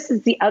this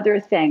is the other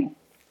thing.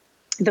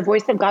 The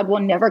voice of God will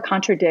never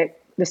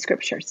contradict the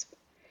scriptures.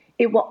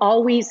 It will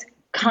always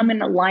come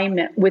in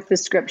alignment with the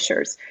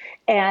scriptures.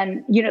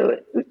 And,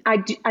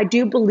 I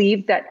do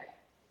believe that,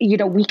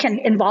 we can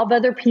involve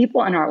other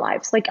people in our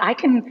lives. Like I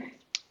can,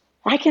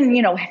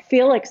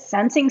 feel like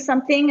sensing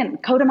something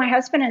and go to my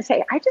husband and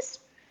say, I'm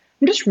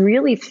just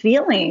really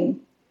feeling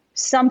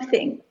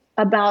something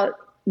about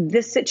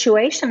this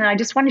situation. And I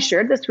just want to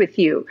share this with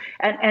you.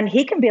 And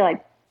he can be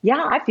like,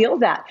 yeah, I feel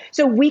that.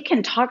 So we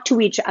can talk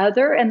to each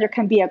other and there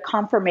can be a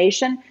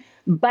confirmation.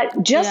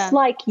 But just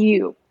like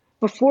you,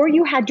 before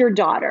you had your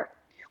daughter,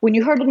 when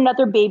you heard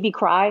another baby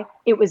cry,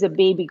 it was a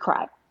baby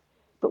cry.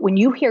 But when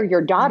you hear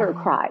your daughter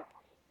cry,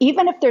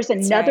 even if there's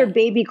another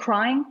baby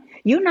crying,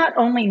 you not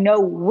only know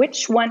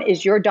which one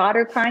is your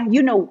daughter crying,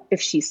 you know if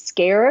she's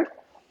scared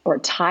or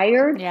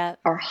tired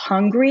or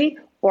hungry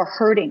or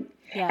hurting.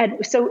 Yeah.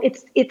 And so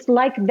it's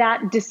like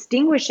that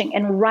distinguishing.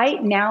 And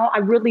right now, I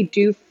really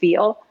do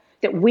feel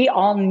that we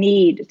all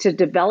need to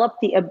develop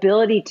the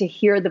ability to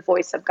hear the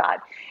voice of God.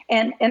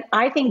 And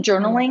I think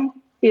journaling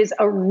is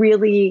a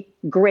really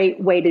great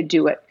way to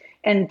do it.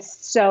 And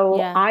so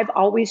I've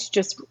always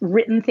just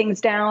written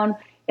things down,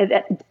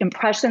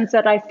 impressions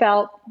that I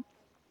felt,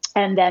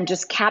 and then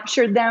just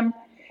captured them.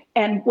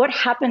 And what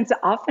happens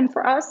often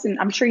for us, and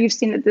I'm sure you've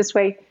seen it this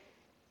way,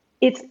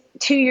 it's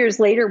 2 years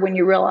later when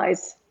you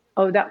realize,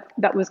 oh,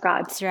 that was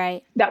God. That's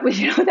right. That was,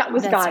 that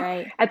was That's God.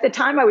 right. At the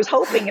time I was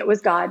hoping it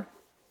was God.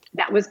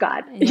 That was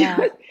God.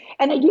 Yeah.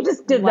 And then you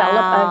just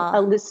develop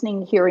a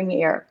listening, hearing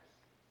ear.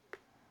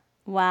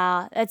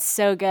 Wow, that's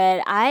so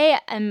good.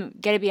 I am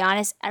going to be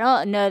honest. I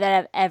don't know that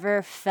I've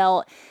ever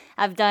felt,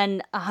 I've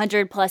done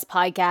 100 plus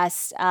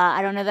podcasts.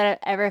 I don't know that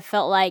I've ever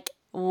felt like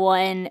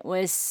one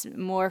was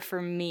more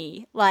for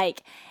me.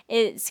 Like,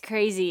 it's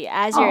crazy.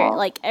 As you're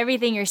like,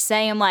 everything you're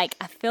saying, I'm like,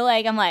 I feel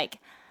like I'm like,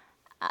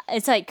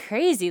 it's like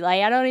crazy.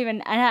 Like, I don't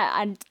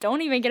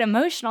even get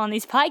emotional on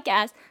these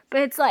podcasts, but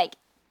it's like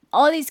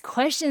all these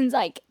questions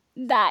like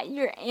that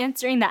you're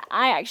answering that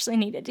I actually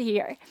needed to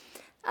hear.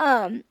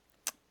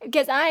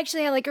 Because I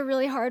actually had like a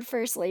really hard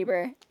first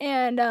labor,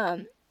 and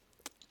and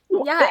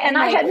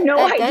I had no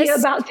idea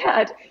about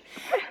that.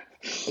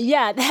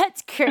 Yeah,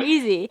 that's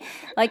crazy.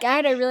 Like, I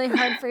had a really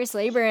hard first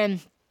labor, and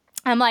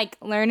I'm like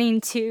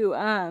learning to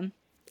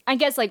I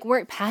guess like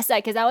work past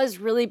that, because I was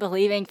really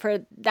believing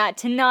for that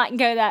to not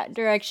go that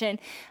direction,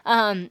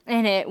 and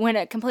it went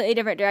a completely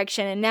different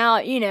direction. And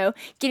now,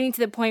 getting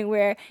to the point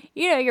where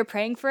you're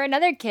praying for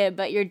another kid,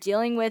 but you're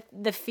dealing with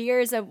the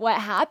fears of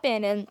what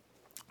happened, and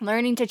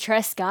learning to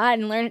trust God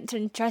and learn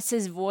to trust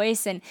his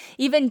voice, and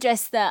even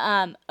just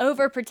the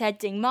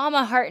overprotecting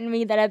mama heart in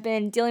me that I've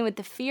been dealing with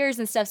the fears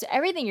and stuff. So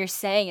everything you're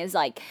saying is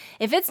like,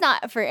 if it's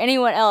not for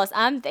anyone else,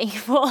 I'm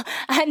thankful.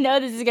 I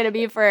know this is going to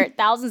be for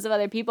thousands of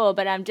other people,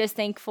 but I'm just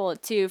thankful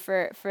too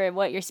for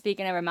what you're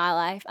speaking over my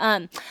life.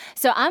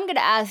 So I'm going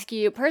to ask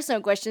you personal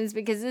questions,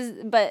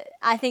 but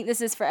I think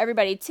this is for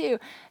everybody too.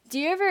 Do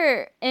you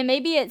ever, and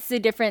maybe it's the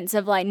difference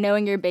of like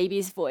knowing your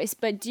baby's voice,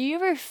 but do you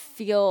ever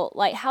feel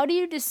like, how do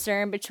you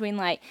discern between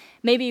like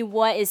maybe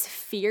what is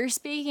fear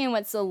speaking and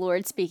what's the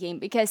Lord speaking?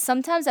 Because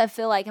sometimes I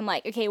feel like I'm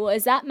like, okay, well,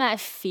 is that my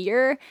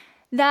fear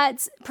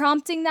that's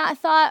prompting that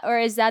thought, or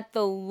is that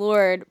the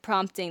Lord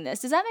prompting this?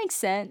 Does that make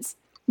sense?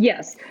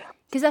 Yes.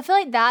 Because I feel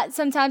like that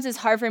sometimes is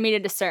hard for me to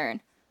discern.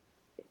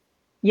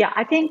 Yeah,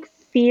 I think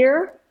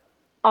fear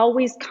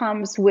always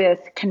comes with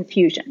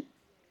confusion.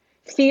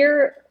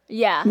 Fear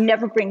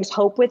never brings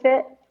hope with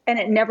it, and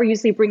it never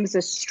usually brings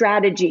a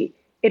strategy.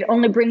 It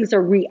only brings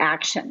a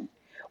reaction.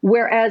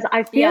 Whereas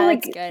I feel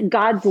like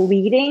God's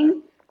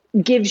leading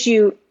gives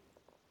you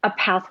a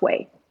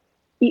pathway.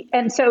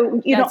 And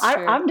so,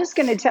 I'm just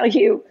going to tell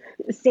you,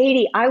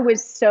 Sadie, I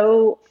was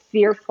so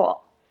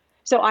fearful.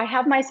 So I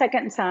have my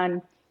second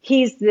son.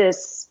 He's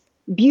this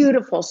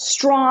beautiful,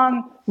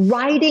 strong,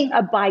 riding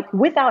a bike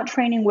without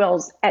training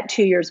wheels at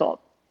 2 years old.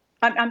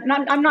 I'm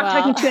not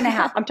talking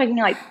 2.5. I'm talking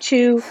like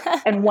 2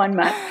 and 1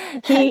 month.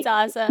 That's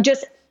awesome.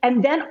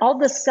 And then all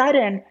of a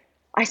sudden,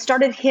 I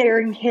started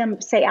hearing him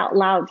say out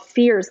loud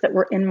fears that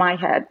were in my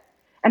head.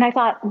 And I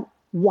thought,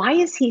 why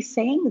is he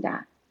saying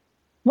that?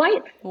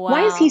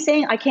 Why is he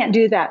saying, I can't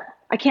do that?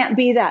 I can't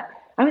be that?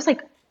 I was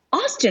like,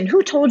 Austin,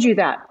 who told you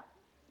that?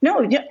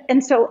 No.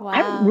 And so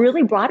I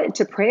really brought it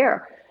to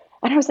prayer.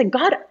 And I was like,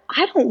 God,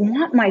 I don't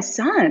want my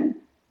son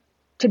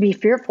to be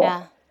fearful.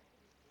 Yeah.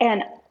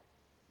 And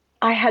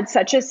I had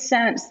such a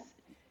sense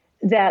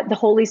that the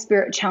Holy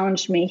Spirit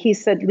challenged me. He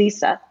said,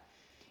 Lisa,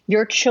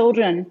 your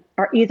children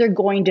are either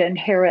going to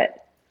inherit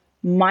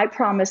my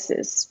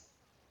promises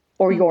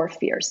or your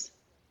fears.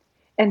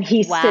 And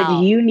he said,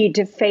 you need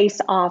to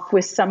face off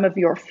with some of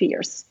your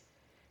fears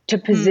to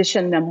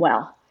position them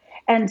well.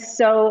 And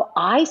so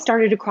I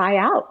started to cry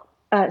out.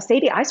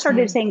 Sadie, I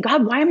started saying,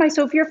 God, why am I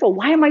so fearful?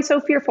 Why am I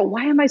so fearful?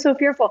 Why am I so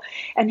fearful?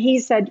 And he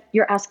said,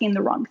 you're asking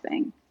the wrong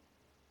thing.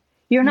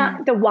 You're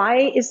not, the why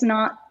is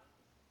not,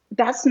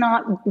 that's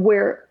not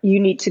where you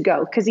need to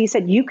go. Because he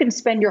said, you can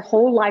spend your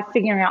whole life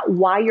figuring out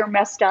why you're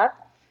messed up,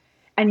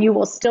 and you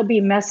will still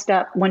be messed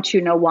up once you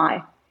know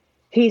why.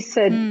 He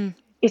said,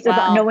 it's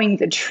about knowing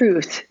the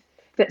truth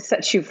that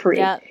sets you free.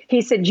 Yep.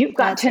 He said, you've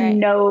got to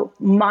know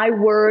my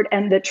word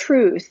and the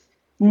truth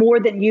more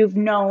than you've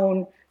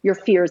known your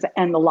fears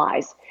and the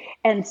lies.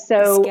 And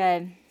so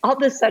all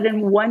of a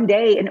sudden one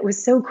day, and it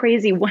was so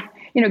crazy,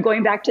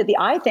 going back to the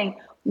eye thing,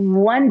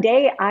 one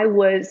day I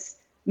was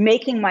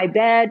making my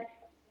bed,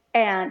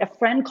 and a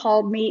friend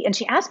called me and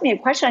she asked me a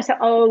question. I said,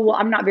 oh, well,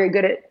 I'm not very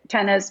good at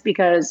tennis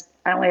because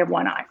I only have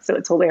one eye. So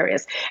it's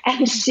hilarious.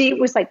 And she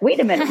was like, wait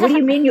a minute, what do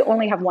you mean you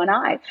only have one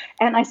eye?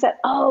 And I said,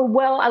 oh,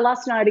 well, I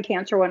lost an eye to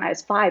cancer when I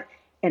was 5.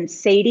 And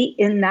Sadie,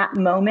 in that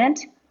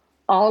moment,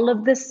 all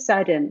of a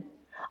sudden,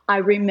 I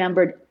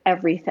remembered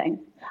everything.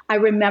 I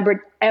remembered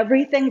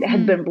everything that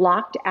had been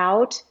blocked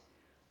out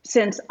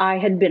since I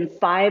had been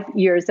 5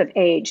 years of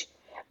age.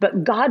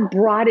 But God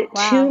brought it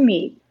to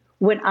me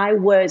when I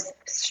was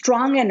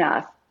strong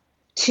enough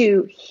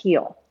to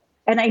heal.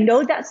 And I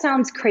know that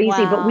sounds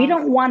crazy, but we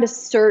don't want to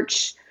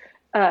search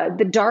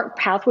the dark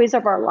pathways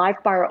of our life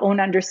by our own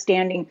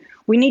understanding.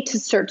 We need to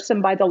search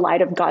them by the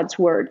light of God's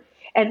word.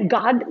 And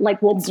God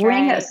will That's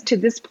bring right. us to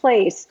this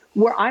place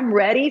where I'm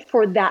ready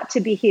for that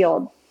to be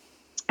healed.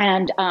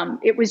 And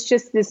it was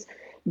just this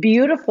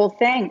beautiful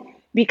thing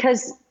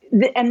because,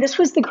 and this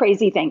was the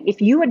crazy thing.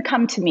 If you had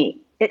come to me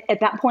at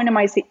that point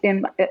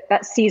in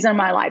that season of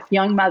my life,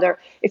 young mother,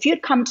 if you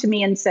had come to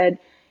me and said,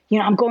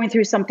 I'm going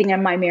through something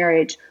in my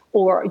marriage,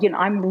 or,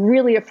 I'm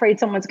really afraid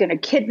someone's going to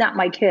kidnap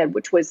my kid,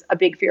 which was a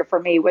big fear for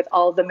me with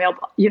all the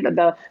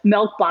the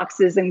milk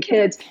boxes and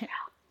kids.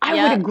 I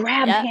would have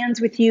grabbed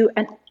hands with you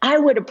and I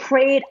would have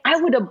prayed.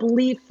 I would have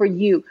believed for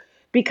you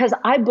because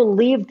I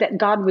believed that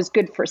God was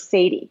good for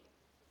Sadie.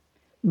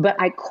 But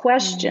I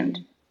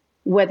questioned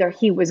whether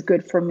he was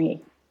good for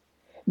me.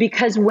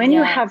 Because when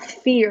you have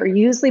fear,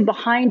 usually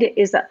behind it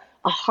is a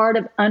heart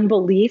of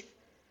unbelief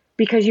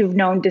because you've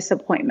known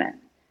disappointment.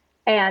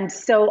 And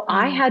so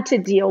I had to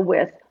deal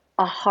with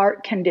a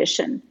heart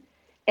condition.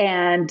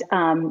 And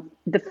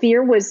the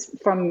fear was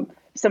from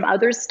some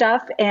other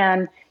stuff.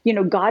 And,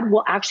 God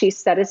will actually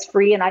set us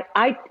free. And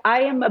I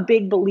am a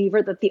big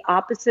believer that the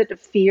opposite of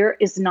fear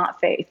is not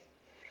faith,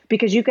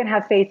 because you can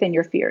have faith in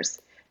your fears.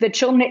 The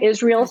children of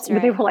Israel,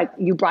 they were like,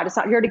 you brought us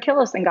out here to kill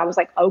us. And God was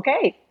like,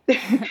 okay,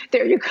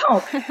 there you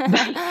go.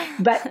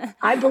 But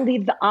I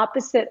believe the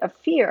opposite of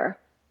fear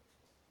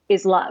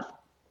is love,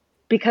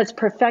 because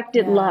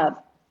perfected love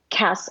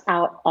casts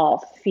out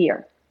all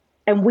fear.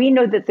 And we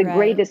know that the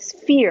greatest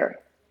fear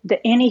that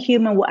any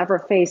human will ever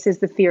face is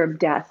the fear of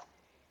death.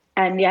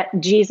 And yet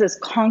Jesus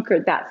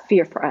conquered that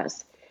fear for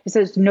us. It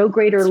says, no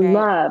greater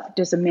love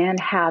does a man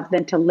have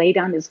than to lay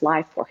down his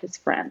life for his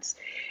friends.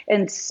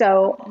 And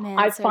so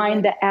I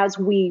find that as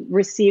we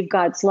receive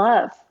God's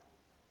love,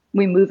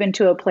 we move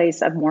into a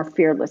place of more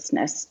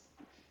fearlessness.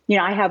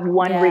 I have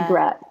one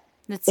regret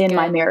in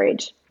my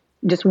marriage,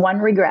 just one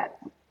regret.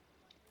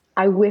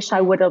 I wish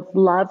I would have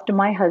loved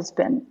my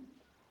husband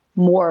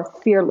more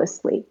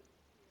fearlessly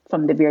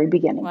from the very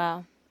beginning.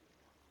 Wow.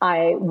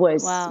 I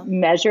was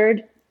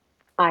measured.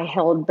 I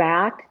held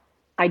back.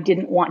 I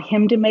didn't want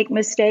him to make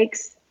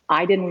mistakes.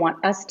 I didn't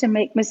want us to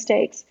make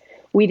mistakes.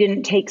 We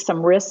didn't take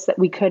some risks that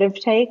we could have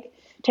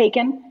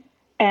taken.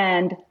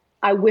 And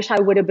I wish I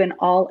would have been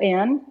all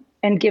in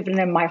and given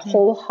him my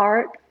whole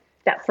heart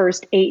that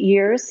first 8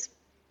 years.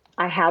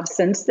 I have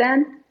since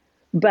then.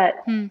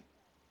 But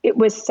it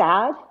was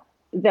sad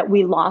that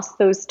we lost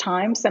those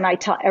times. And I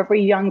tell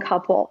every young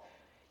couple,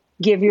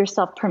 give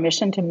yourself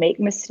permission to make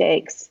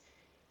mistakes.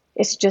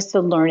 It's just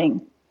a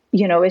learning.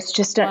 It's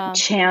just a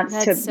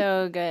chance to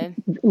so good.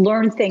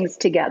 learn things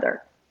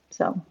together.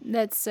 So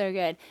that's so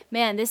good,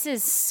 man. This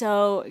is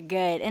so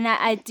good. And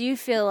I do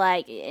feel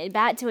like,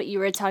 back to what you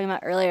were talking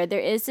about earlier,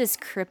 there is this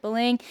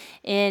crippling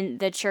in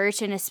the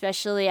church, and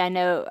especially I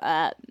know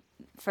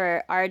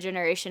for our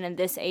generation and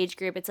this age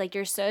group, it's like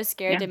you're so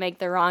scared to make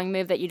the wrong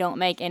move that you don't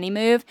make any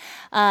move.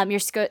 You're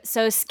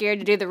so scared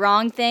to do the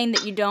wrong thing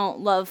that you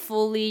don't love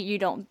fully.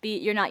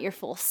 You're not your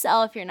full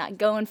self. You're not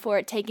going for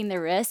it, taking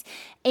the risk.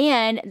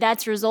 And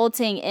that's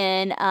resulting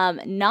in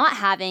not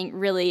having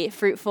really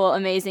fruitful,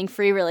 amazing,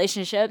 free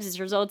relationships. It's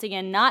resulting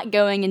in not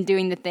going and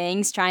doing the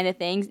things, trying the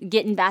things,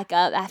 getting back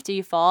up after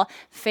you fall,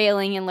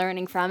 failing and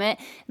learning from it,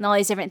 and all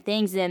these different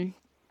things. And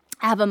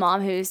I have a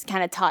mom who's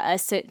kind of taught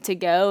us to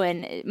go,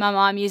 and my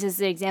mom uses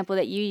the example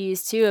that you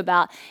use too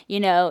about,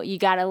 you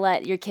got to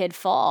let your kid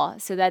fall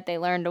so that they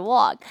learn to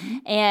walk.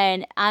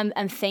 And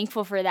I'm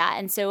thankful for that.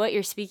 And so what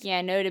you're speaking,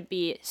 I know to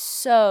be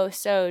so,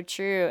 so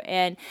true.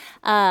 And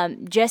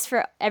just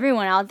for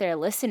everyone out there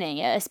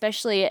listening,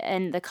 especially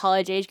in the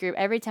college age group,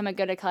 every time I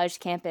go to college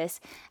campus,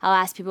 I'll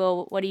ask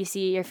people, what do you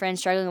see your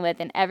friends struggling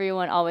with? And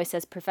everyone always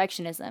says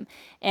perfectionism.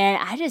 And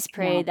I just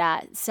pray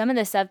that some of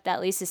the stuff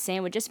that Lisa's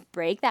saying would just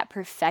break that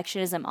perfectionism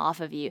off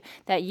of you,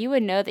 that you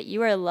would know that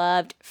you are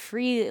loved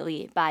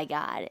freely by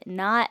God.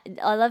 I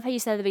love how you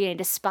said at the beginning,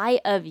 despite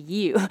of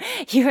you,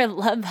 you are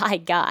loved by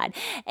God,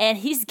 and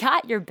He's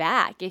got your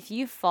back. If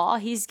you fall,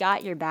 He's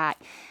got your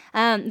back.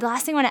 The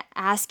last thing I want to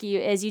ask you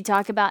is, you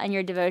talk about in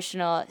your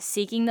devotional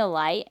seeking the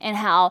light, and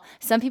how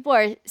some people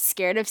are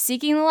scared of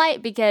seeking the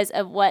light because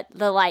of what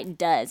the light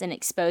does and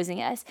exposing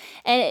us.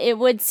 And it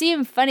would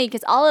seem funny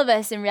because all of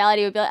us in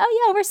reality would be like,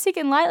 oh yeah, we're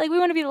seeking light. Like, we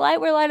want to be the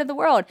light. We're the light of the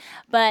world.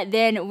 But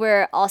then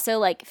we're also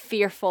like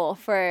fearful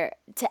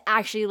to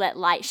actually let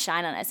light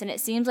shine on us. And it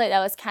seems like that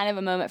was kind of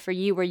a moment for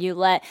you where you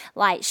let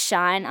light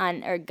shine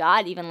on, or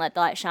God even let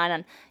the light shine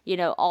on,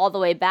 all the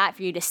way back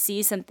for you to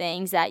see some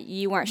things that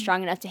you weren't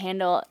strong enough to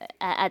handle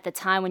at the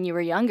time when you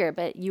were younger,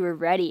 but you were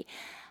ready.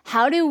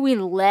 How do we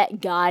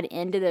let God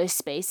into those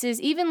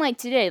spaces? Even like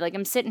today, like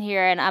I'm sitting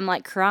here and I'm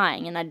like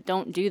crying, and I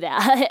don't do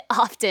that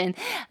often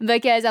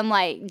because I'm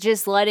like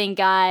just letting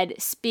God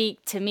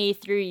speak to me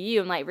through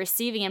you. I'm like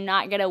receiving. I'm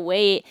not going to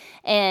wait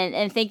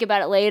and think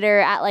about it later,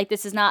 act like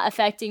this is not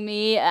affecting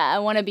me. I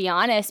want to be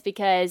honest,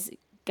 because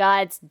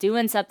God's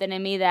doing something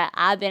in me that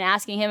I've been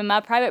asking him in my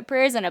private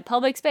prayers in a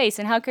public space.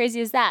 And how crazy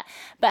is that?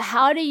 But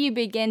how do you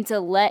begin to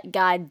let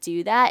God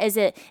do that? Is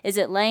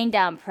it laying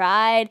down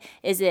pride?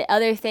 Is it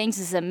other things?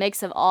 Is it a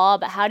mix of all?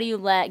 But how do you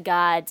let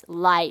God's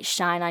light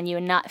shine on you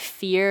and not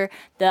fear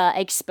the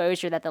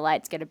exposure that the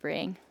light's going to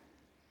bring?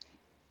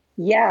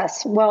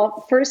 Yes.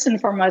 Well, first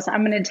and foremost,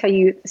 I'm going to tell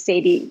you,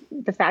 Sadie,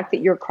 the fact that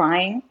you're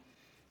crying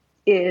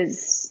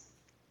is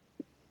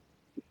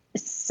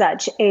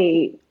such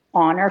a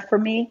honor for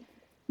me,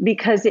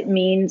 because it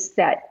means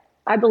that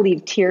I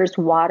believe tears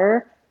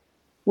water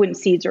when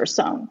seeds are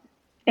sown.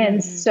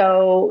 And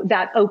so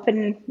that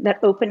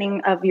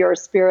opening of your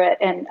spirit,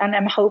 and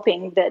I'm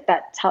hoping that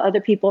that's how other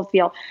people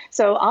feel.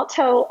 So I'll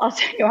tell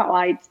you how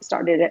I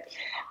started it.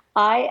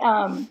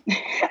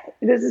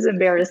 This is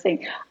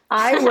embarrassing.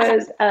 I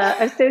was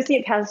an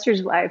associate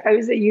pastor's wife. I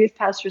was a youth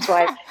pastor's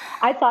wife.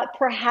 I thought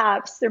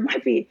perhaps there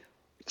might be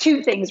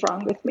 2 things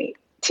wrong with me,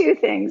 2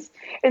 things.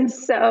 And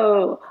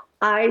so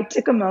I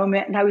took a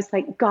moment and I was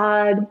like,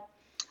 God,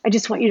 I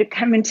just want you to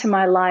come into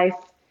my life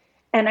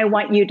and I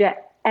want you to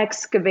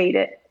excavate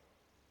it.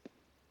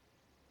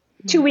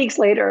 2 weeks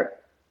later,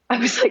 I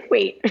was like,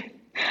 wait,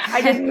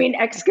 I didn't mean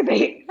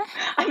excavate.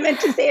 I meant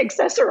to say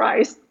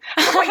accessorize.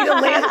 I want you to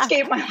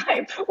landscape my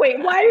life. Wait,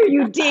 why are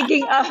you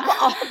digging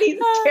up all these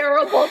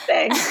terrible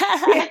things?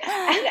 And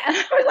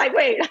I was like,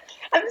 wait,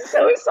 I'm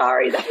so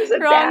sorry. That was a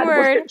bad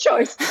word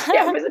choice.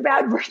 Yeah, it was a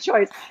bad word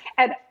choice.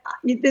 And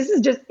this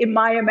is just in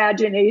my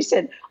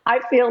imagination. I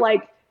feel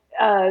like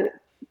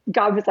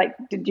God was like,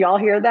 did y'all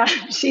hear that?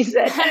 She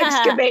said,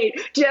 excavate,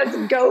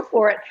 just go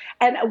for it.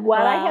 And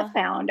what I have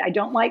found, I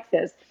don't like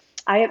this.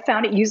 I have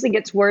found it usually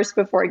gets worse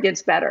before it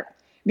gets better,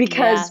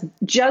 because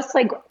just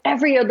like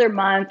every other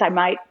month, I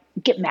might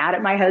get mad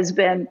at my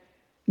husband.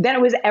 Then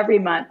it was every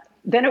month.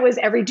 Then it was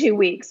every 2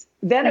 weeks.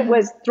 Then it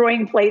was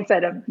throwing plates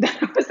at him.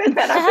 And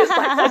then I was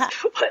like,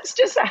 what's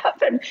just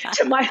happened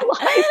to my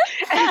life?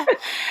 And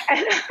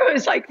I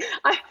was like,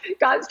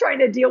 God's trying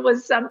to deal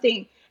with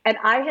something. And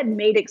I had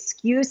made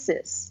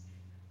excuses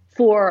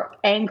for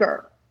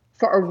anger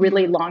for a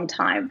really long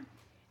time.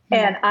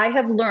 And I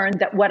have learned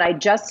that what I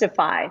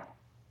justify,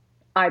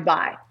 I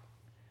buy.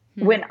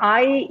 When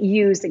I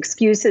use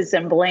excuses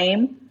and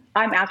blame,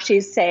 I'm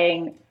actually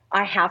saying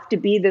I have to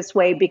be this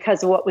way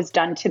because of what was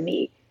done to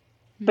me.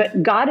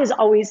 But God is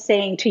always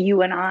saying to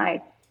you and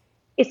I,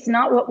 it's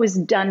not what was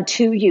done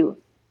to you,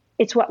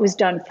 it's what was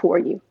done for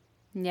you.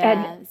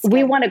 Yeah, and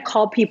we want to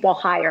call people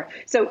higher.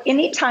 So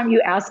anytime you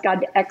ask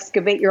God to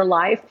excavate your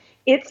life,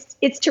 it's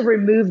to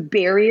remove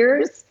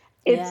barriers.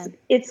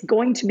 It's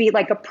going to be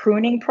like a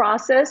pruning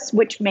process,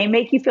 which may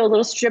make you feel a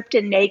little stripped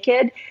and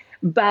naked,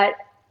 but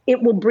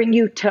it will bring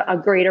you to a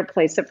greater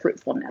place of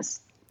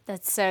fruitfulness.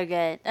 That's so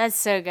good. That's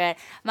so good.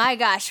 My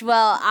gosh.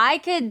 Well, I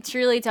could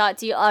truly talk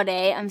to you all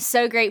day. I'm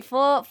so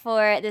grateful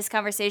for this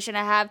conversation.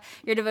 I have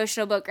your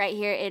devotional book right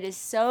here. It is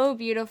so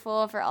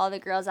beautiful for all the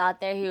girls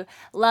out there who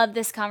love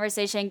this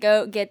conversation.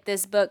 Go get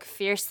this book,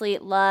 Fiercely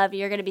Love.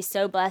 You're going to be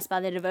so blessed by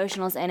the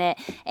devotionals in it.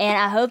 And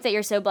I hope that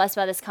you're so blessed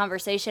by this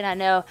conversation. I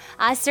know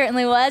I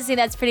certainly was. See,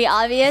 that's pretty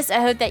obvious. I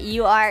hope that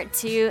you are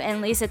too.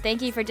 And Lisa,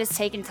 thank you for just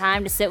taking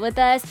time to sit with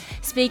us,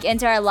 speak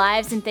into our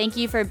lives, and thank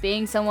you for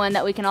being someone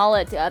that we can all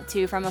look up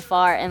to from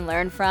afar and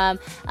learn from.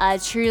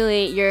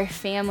 Truly, your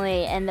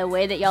family and the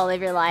way that y'all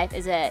live your life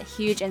is a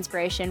huge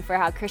inspiration for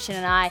how Christian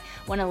and I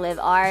want to live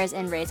ours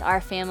and raise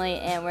our family,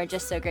 and we're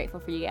just so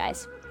grateful for you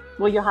guys.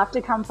 Well, you'll have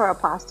to come for a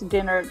pasta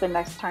dinner the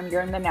next time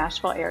you're in the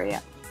Nashville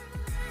area.